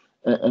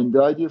 And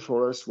the idea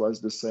for us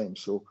was the same.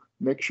 So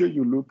make sure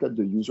you look at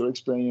the user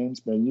experience,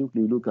 then you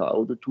look at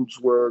how the tools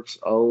works,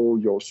 how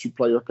your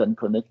supplier can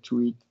connect to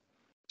it,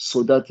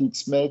 so that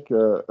it's make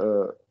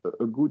a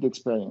good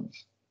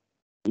experience.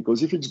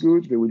 Because if it's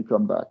good, they will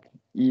come back.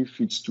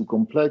 If it's too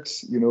complex,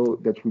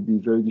 that would be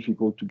very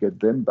difficult to get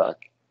them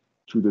back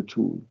to the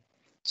tool.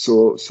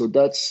 So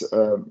that's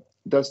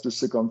the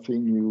second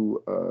thing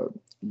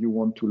you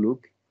want to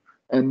look.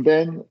 And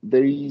then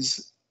there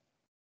is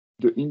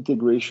the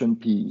integration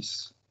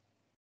piece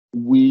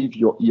with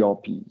your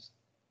ERPs.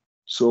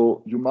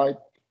 So you might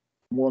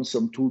want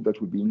some tool that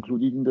would be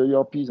included in the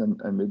ERPs, and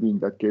maybe in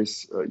that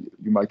case,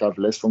 you might have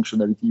less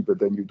functionality, but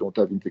then you don't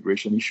have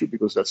integration issue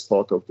because that's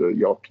part of the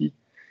ERP.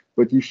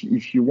 But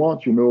if you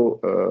want,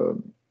 a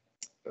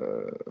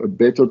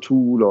better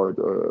tool or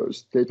a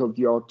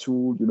state-of-the-art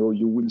tool,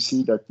 you will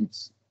see that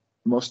it's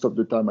most of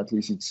the time, at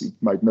least, it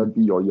might not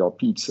be your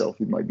ERP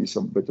itself. It might be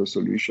some better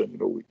solution.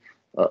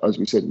 As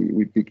we said,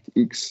 we picked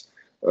X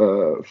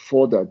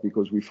for that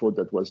because we thought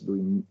that was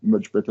doing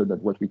much better than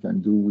what we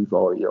can do with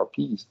our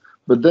ERPs.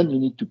 But then you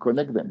need to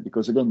connect them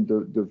because, again,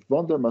 the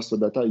vendor master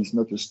data is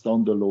not a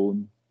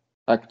standalone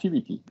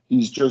activity.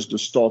 It's just the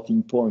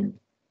starting point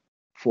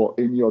for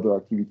any other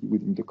activity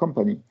within the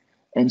company.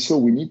 And so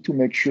we need to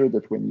make sure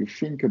that when you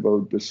think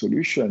about the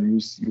solution,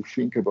 you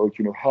think about,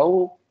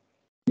 how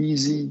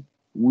easy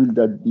will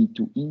that be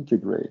to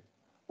integrate?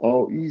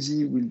 How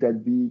easy will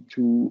that be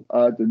to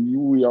add a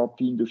new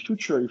ERP in the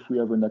future if we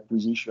have an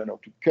acquisition, or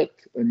to cut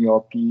an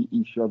ERP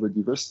if you have a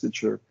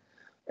divestiture,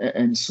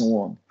 and so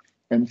on.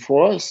 And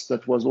for us,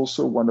 that was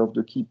also one of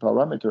the key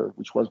parameters,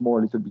 which was more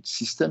a little bit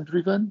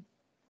system-driven,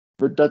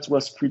 but that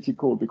was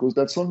critical because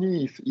that's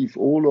only if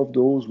all of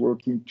those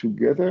working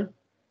together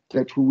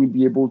that we will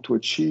be able to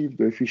achieve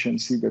the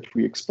efficiency that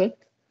we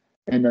expect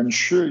and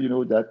ensure,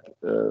 that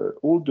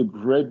all the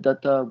great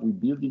data we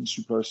build in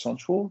Supplier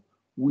Central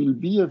will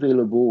be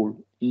available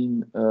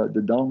in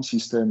the down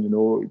system.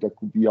 That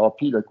could be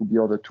RP, that could be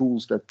other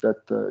tools that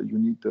you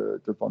need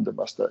the vendor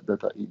master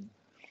data in.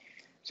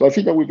 So I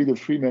think that will be the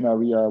three main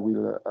area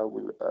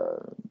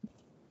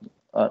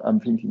I'm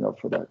thinking of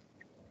for that.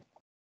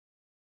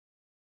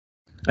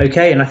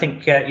 Okay, and I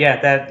think,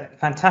 they're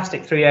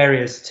fantastic three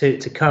areas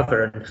to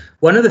cover. And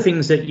one of the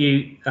things that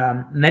you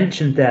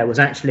mentioned there was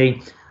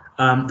actually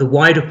the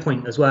wider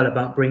point as well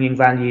about bringing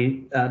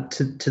value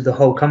to the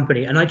whole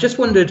company. And I just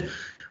wondered,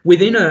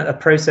 within a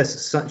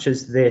process such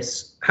as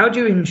this, how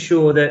do you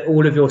ensure that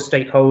all of your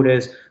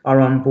stakeholders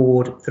are on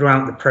board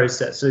throughout the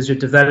process? So as you're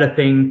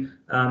developing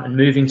and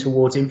moving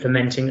towards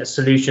implementing a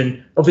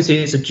solution, obviously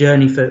it's a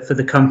journey for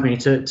the company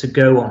to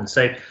go on.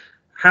 So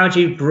how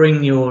do you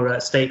bring your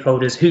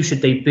stakeholders, who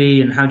should they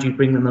be, and how do you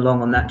bring them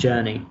along on that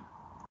journey?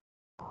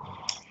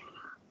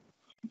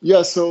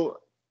 Yeah, so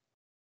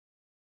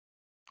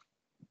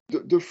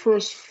the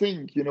first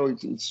thing,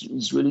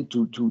 it's really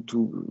to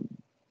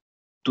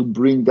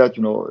bring that,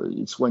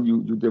 it's when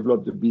you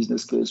develop the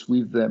business case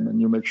with them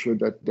and you make sure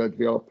that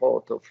they are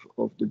part of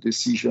the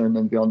decision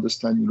and they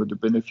understand, the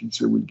benefits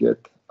they will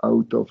get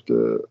out of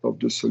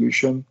the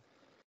solution.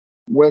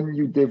 When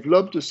you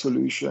develop the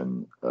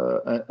solution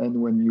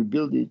and when you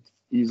build it,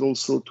 is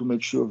also to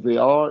make sure they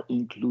are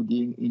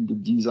including in the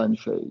design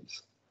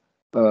phase.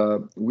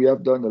 We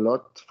have done a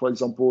lot, for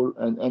example,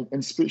 and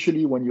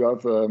especially when you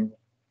have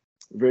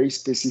very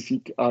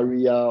specific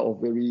area or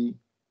very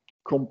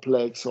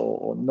complex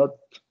or not,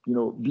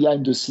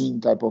 behind the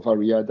scene type of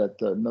area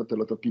that not a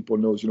lot of people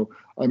knows.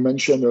 I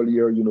mentioned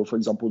earlier, for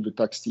example, the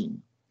tax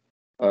team.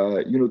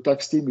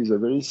 Tax team is a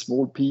very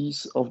small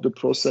piece of the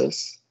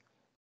process,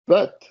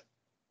 but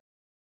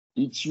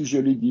it's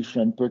usually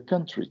different per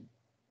country.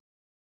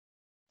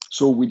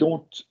 So we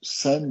don't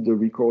send the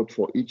record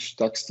for each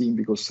tax team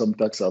because some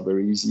tax are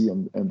very easy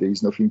and there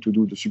is nothing to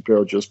do. The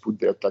supplier just put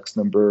their tax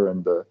number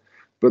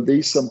but there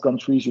is some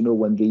countries,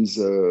 when there is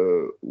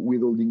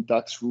withholding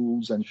tax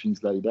rules and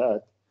things like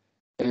that.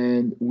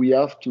 And we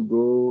have to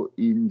go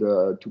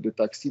to the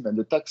tax team. And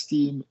the tax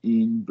team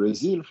in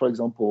Brazil, for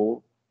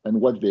example,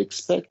 and what they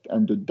expect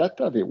and the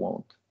data they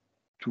want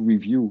to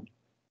review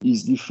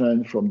is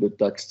different from the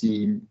tax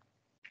team,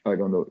 I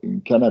don't know,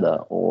 in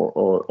Canada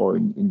or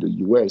in the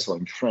US or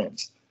in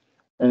France.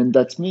 And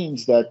that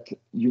means that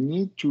you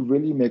need to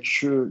really make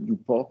sure you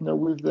partner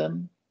with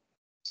them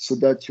so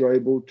that you're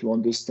able to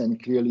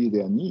understand clearly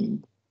their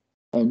need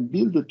and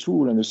build a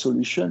tool and a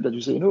solution that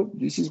you say, no,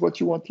 this is what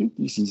you wanted.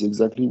 This is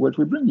exactly what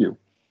we bring you.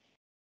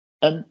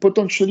 And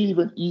potentially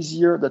even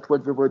easier than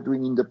what they were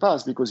doing in the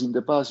past, because in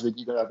the past, they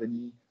didn't have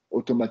any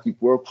automatic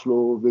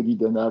workflow. They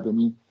didn't have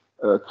any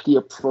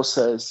clear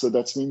process. So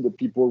that means that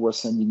people were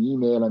sending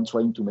email and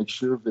trying to make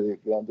sure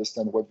they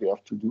understand what they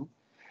have to do.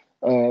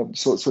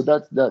 So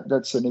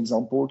that's an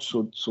example.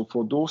 So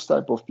for those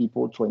type of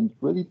people, trying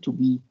really to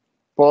be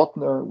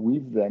partner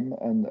with them,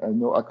 and I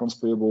know accounts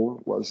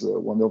payable was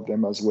one of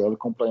them as well.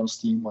 Compliance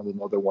team was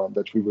another one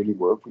that we really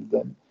work with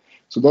them.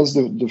 So that's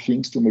the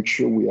things to make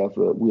sure we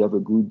have a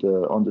good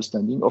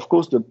understanding. Of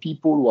course, the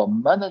people who are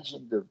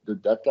managing the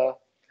data,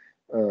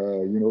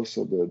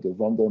 so the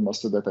vendor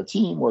master data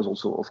team was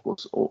also, of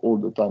course, all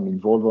the time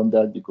involved on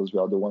that, because we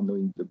are the one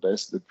knowing the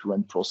best the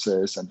current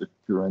process and the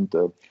current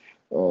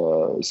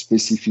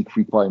specific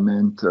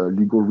requirement,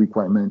 legal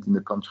requirement in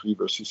a country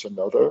versus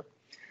another.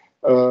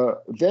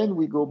 Then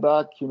we go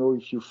back,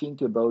 if you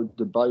think about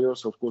the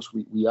buyers, of course,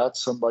 we had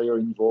some buyer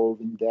involved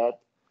in that.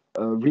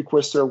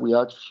 Requester, we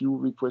had few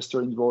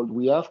requester involved.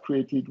 We have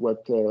created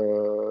what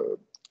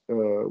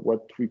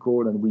we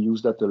call, and we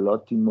use that a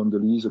lot in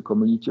Mondelez, a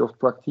community of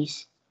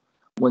practice.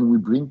 When we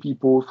bring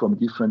people from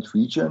different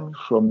regions,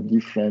 from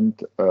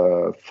different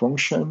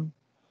function,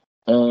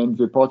 and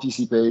they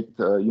participate,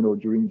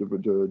 during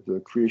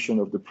the creation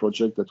of the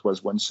project that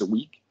was once a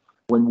week.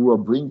 When we were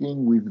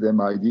bringing with them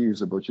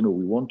ideas about,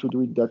 we want to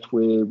do it that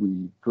way,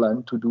 we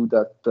plan to do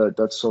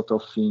that sort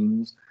of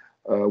things.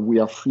 We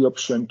have free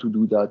option to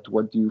do that.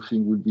 What do you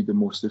think will be the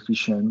most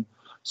efficient?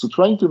 So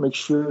trying to make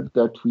sure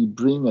that we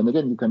bring, and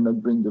again, you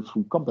cannot bring the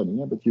full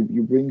company, but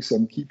you bring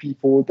some key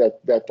people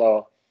that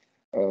are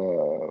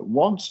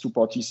wants to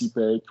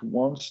participate,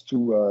 wants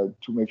to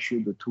make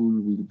sure the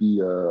tool will be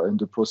and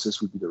the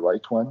process will be the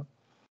right one.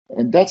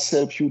 And that's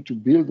helps you to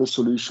build a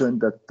solution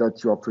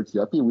that you are pretty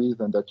happy with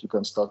and that you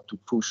can start to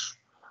push.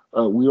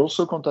 We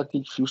also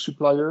contacted few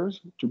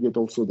suppliers to get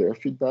also their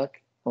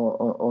feedback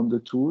on the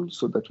tool,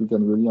 so that we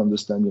can really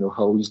understand,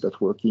 how is that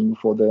working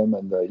for them,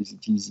 and is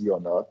it easy or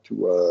not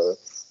to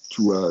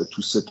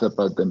set up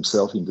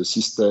themselves in the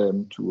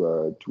system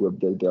to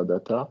update their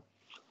data.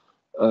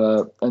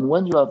 And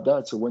when you have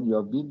that, so when you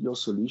have built your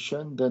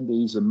solution, then there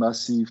is a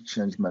massive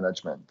change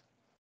management,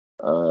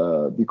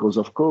 because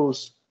of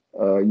course,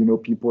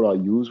 people are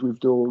used with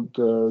the old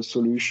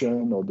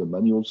solution or the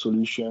manual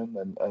solution,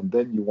 and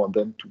then you want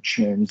them to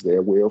change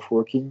their way of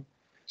working.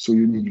 So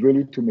you need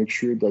really to make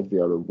sure that they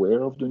are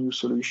aware of the new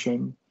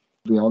solution,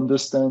 they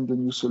understand the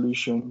new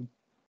solution,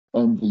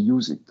 and they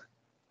use it.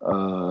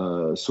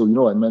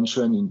 So I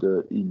mentioned in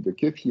the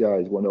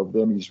KPIs, one of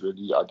them is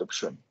really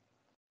adoption.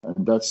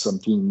 And that's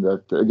something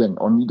that, again,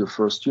 only the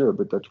first year,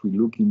 but that we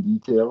look in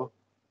detail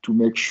to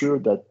make sure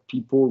that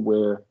people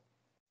were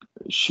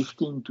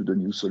shifting to the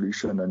new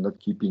solution and not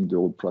keeping the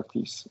old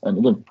practice. And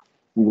again,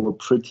 we were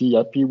pretty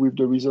happy with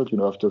the result.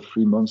 After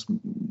 3 months,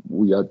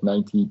 we had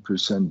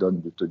 90%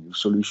 done with the new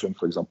solution,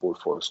 for example,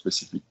 for a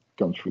specific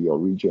country or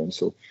region.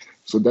 So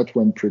that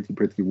went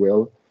pretty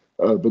well.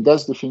 But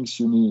that's the things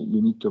you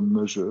need to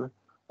measure.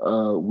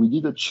 We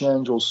did a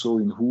change also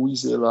in who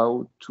is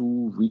allowed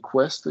to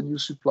request a new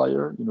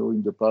supplier.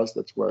 In the past,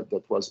 that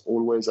was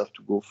always have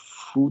to go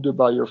through the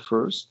buyer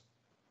first,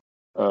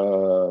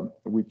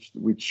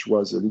 which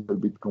was a little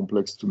bit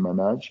complex to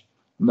manage.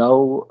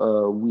 Now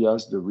we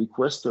ask the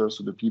requester,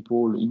 so the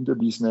people in the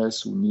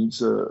business who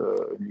needs a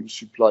new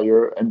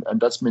supplier, and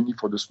that's mainly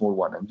for the small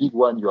one. And big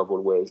one, you have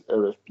always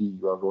RFP,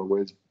 you have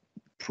always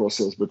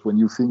process. But when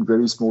you think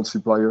very small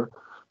supplier,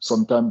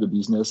 sometimes the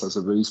business has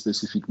a very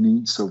specific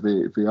need. So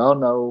they are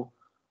now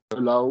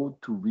allowed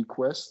to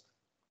request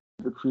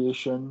the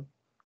creation.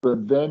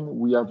 But then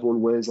we have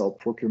always our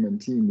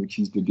procurement team, which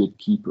is the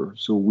gatekeeper.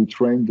 So we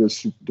train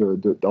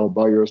our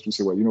buyers to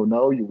say, well,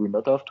 now you will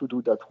not have to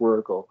do that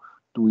work or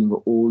doing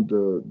all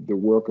the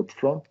work up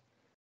front.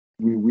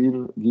 We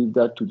will give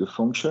that to the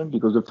function,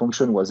 because the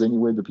function was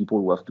anyway the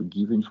people who have to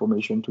give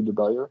information to the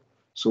buyer.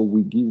 So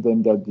we give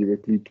them that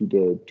directly to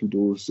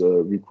those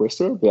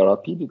requesters. They are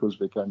happy because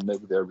they can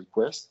make their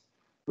request.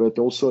 But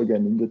also,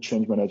 again, in the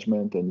change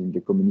management and in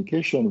the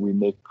communication, we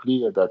make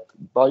clear that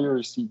buyer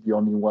is the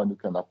only one who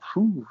can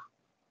approve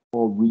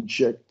or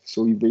reject.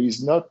 So if there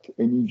is not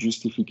any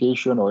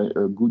justification or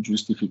a good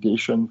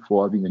justification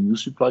for having a new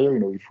supplier,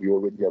 if we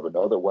already have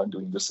another one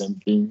doing the same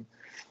thing,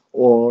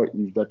 or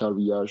if that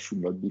area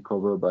should not be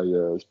covered by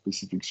a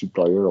specific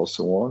supplier or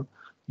so on,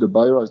 the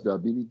buyer has the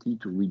ability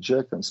to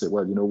reject and say,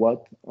 well, you know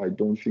what, I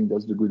don't think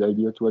that's the good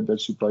idea to add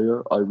that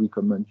supplier. I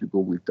recommend you go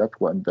with that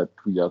one that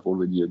we have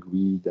already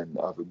agreed and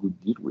have a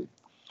good deal with.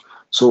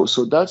 So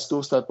that's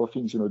those type of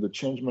things. The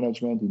change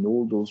management in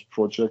all those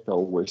projects are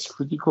always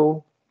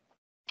critical.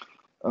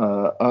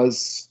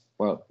 As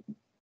well,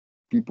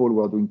 people who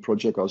are doing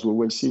projects are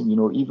always saying,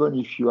 even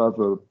if you have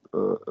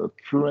a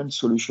current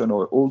solution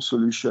or old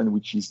solution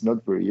which is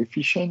not very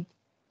efficient,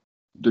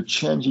 the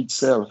change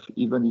itself,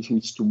 even if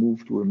it's to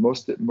move to a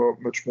much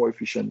more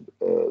efficient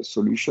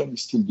solution,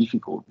 is still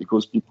difficult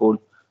because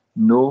people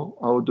know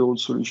how the old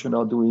solution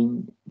are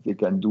doing. They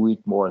can do it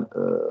more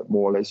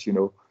or less,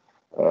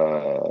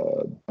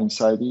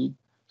 blindsided.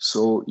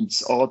 So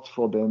it's hard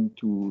for them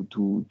to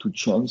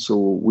change. So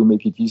we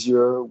make it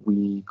easier.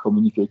 We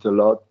communicate a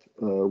lot.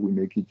 We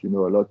make it, a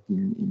lot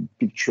in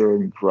picture,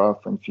 in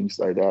graph, and things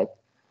like that.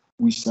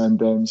 We send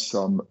them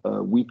some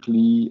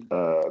weekly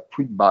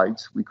quick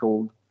bites, we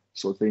call.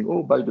 So saying,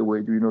 oh, by the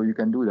way, do you know you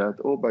can do that?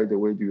 Oh, by the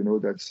way, do you know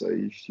that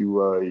if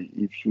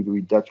you do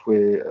it that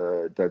way,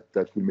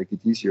 that will make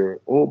it easier?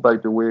 Oh, by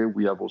the way,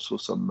 we have also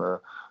some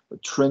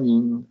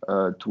training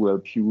to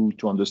help you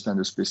to understand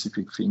the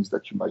specific things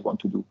that you might want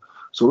to do.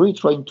 So really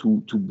trying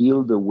to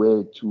build a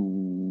way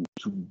to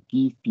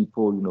give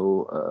people,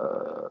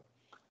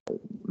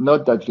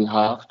 not that they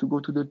have to go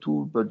to the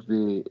tool, but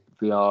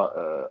they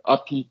are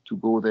happy to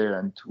go there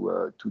and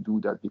to do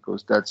that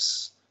because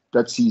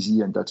that's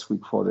easy and that's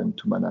quick for them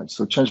to manage.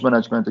 So change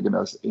management, again,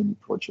 as any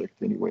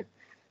project anyway,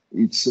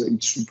 it's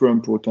super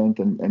important,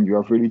 and you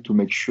have really to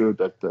make sure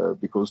that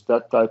because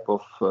that type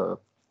of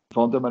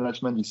vendor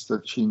management is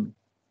touching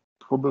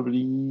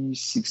probably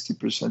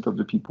 60% of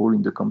the people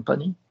in the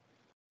company.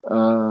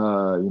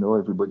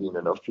 Everybody in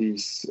an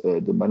office,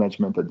 the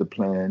management at the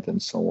plant, and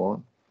so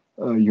on.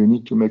 You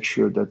need to make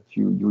sure that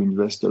you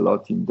invest a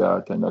lot in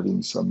that and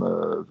having some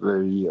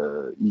very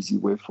easy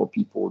way for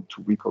people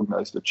to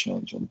recognize the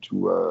change and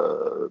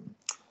to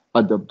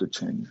adopt the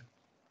change.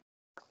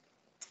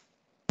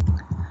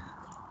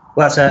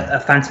 Well, that's a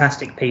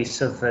fantastic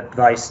piece of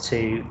advice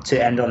to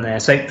end on there.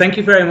 So thank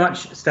you very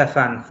much,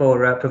 Stephane,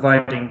 for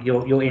providing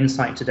your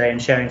insight today and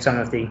sharing some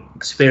of the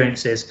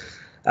experiences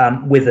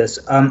with us.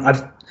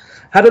 I've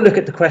had a look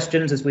at the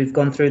questions as we've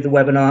gone through the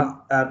webinar.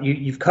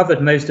 You've covered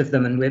most of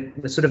them, and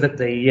we're sort of at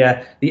the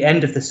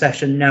end of the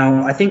session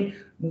now. I think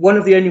one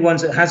of the only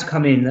ones that has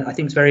come in that I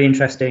think is very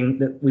interesting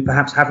that we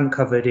perhaps haven't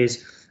covered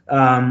is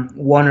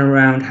one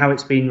around how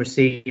it's been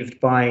received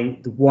by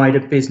the wider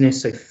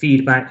business, so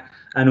feedback,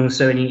 and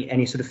also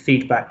any sort of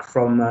feedback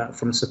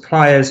from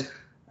suppliers,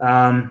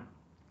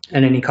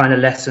 and any kind of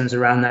lessons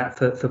around that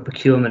for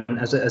procurement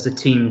as a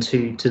team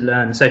to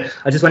learn. So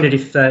I just wondered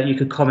if you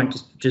could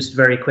comment just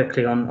very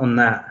quickly on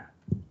that.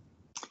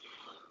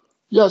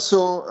 Yeah,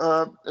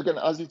 so again,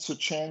 as it's a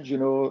change,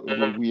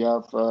 we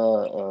have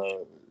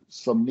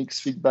some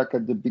mixed feedback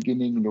at the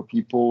beginning.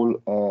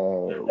 People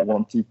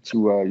wanted to,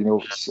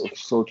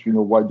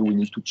 why do we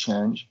need to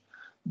change?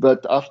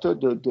 But after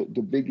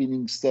the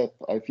beginning step,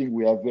 I think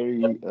we have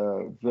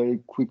very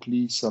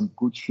quickly some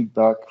good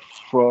feedback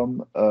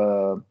from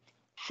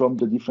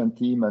the different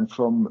team and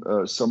from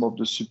some of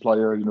the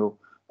supplier.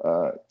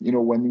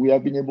 When we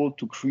have been able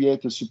to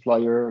create a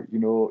supplier,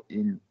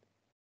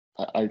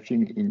 I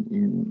think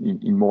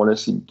in more or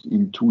less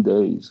in 2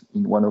 days.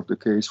 In one of the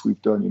cases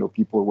we've done,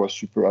 people were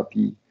super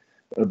happy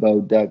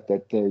about that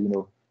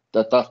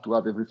have to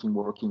have everything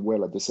working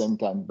well at the same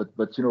time. But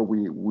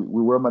we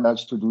were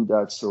managed to do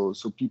that. So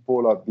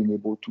people have been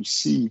able to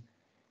see,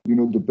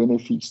 the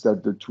benefits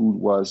that the tool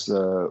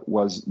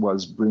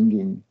was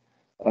bringing.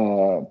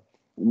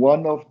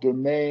 One of the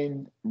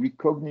main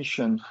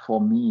recognition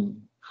for me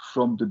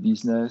from the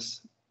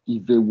business,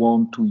 if they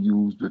want to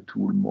use the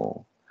tool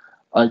more.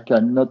 I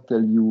cannot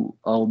tell you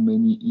how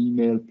many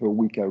emails per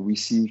week I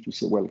receive to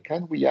say, well,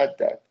 can we add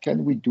that?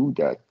 Can we do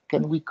that?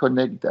 Can we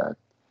connect that?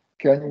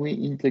 Can we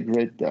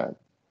integrate that?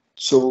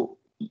 So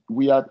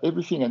we have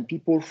everything, and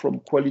people from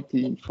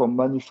quality, from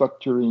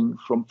manufacturing,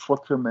 from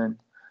procurement,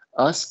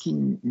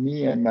 asking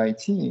me and my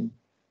team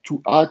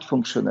to add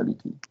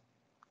functionality.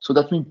 So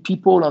that means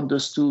people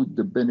understood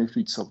the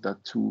benefits of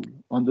that tool,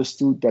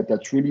 understood that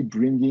that's really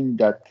bringing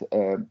that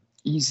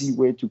easy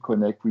way to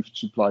connect with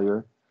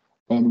supplier,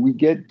 and we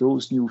get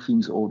those new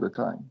things all the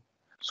time.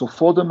 So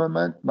for the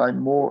moment,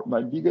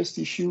 my biggest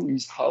issue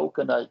is how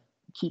can I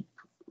keep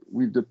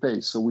with the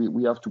pace? So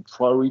we have to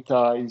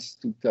prioritize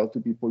to tell to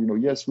people,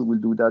 yes, we will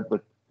do that,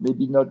 but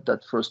maybe not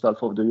that first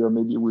half of the year.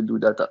 Maybe we'll do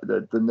that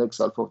the next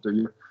half of the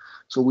year.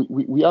 So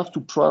we have to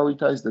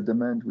prioritize the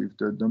demand with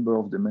the number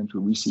of demand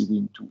we're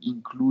receiving to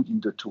include in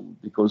the tool,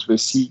 because we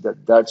see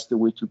that that's the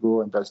way to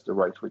go and that's the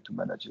right way to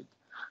manage it.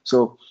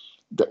 So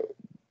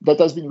that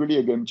has been really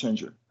a game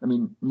changer. I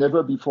mean,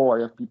 never before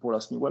I have people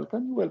ask me, well,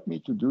 can you help me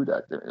to do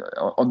that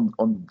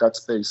on that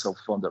space of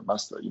Founder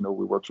Master?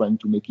 We were trying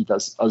to make it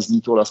as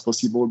little as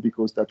possible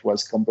because that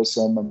was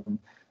cumbersome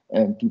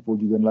and people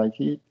didn't like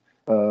it.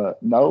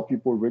 Now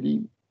people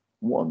really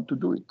want to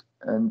do it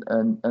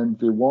and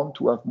they want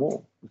to have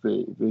more.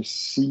 They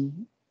see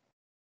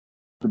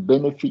the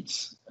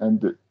benefits and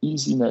the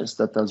easiness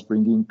that has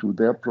bringing to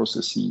their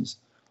processes.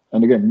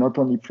 And again, not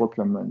only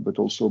procurement, but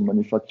also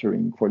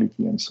manufacturing,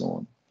 quality, and so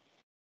on.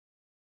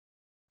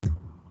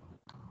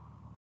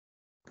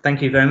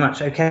 Thank you very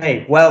much.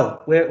 Okay,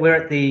 well, we're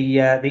at the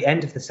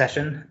end of the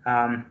session.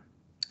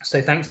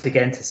 So thanks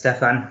again to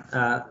Stephane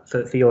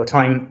for your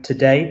time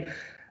today.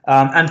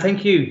 And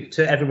thank you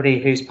to everybody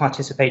who's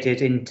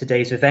participated in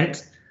today's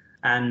event.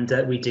 And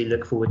we do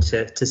look forward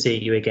to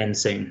seeing you again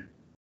soon.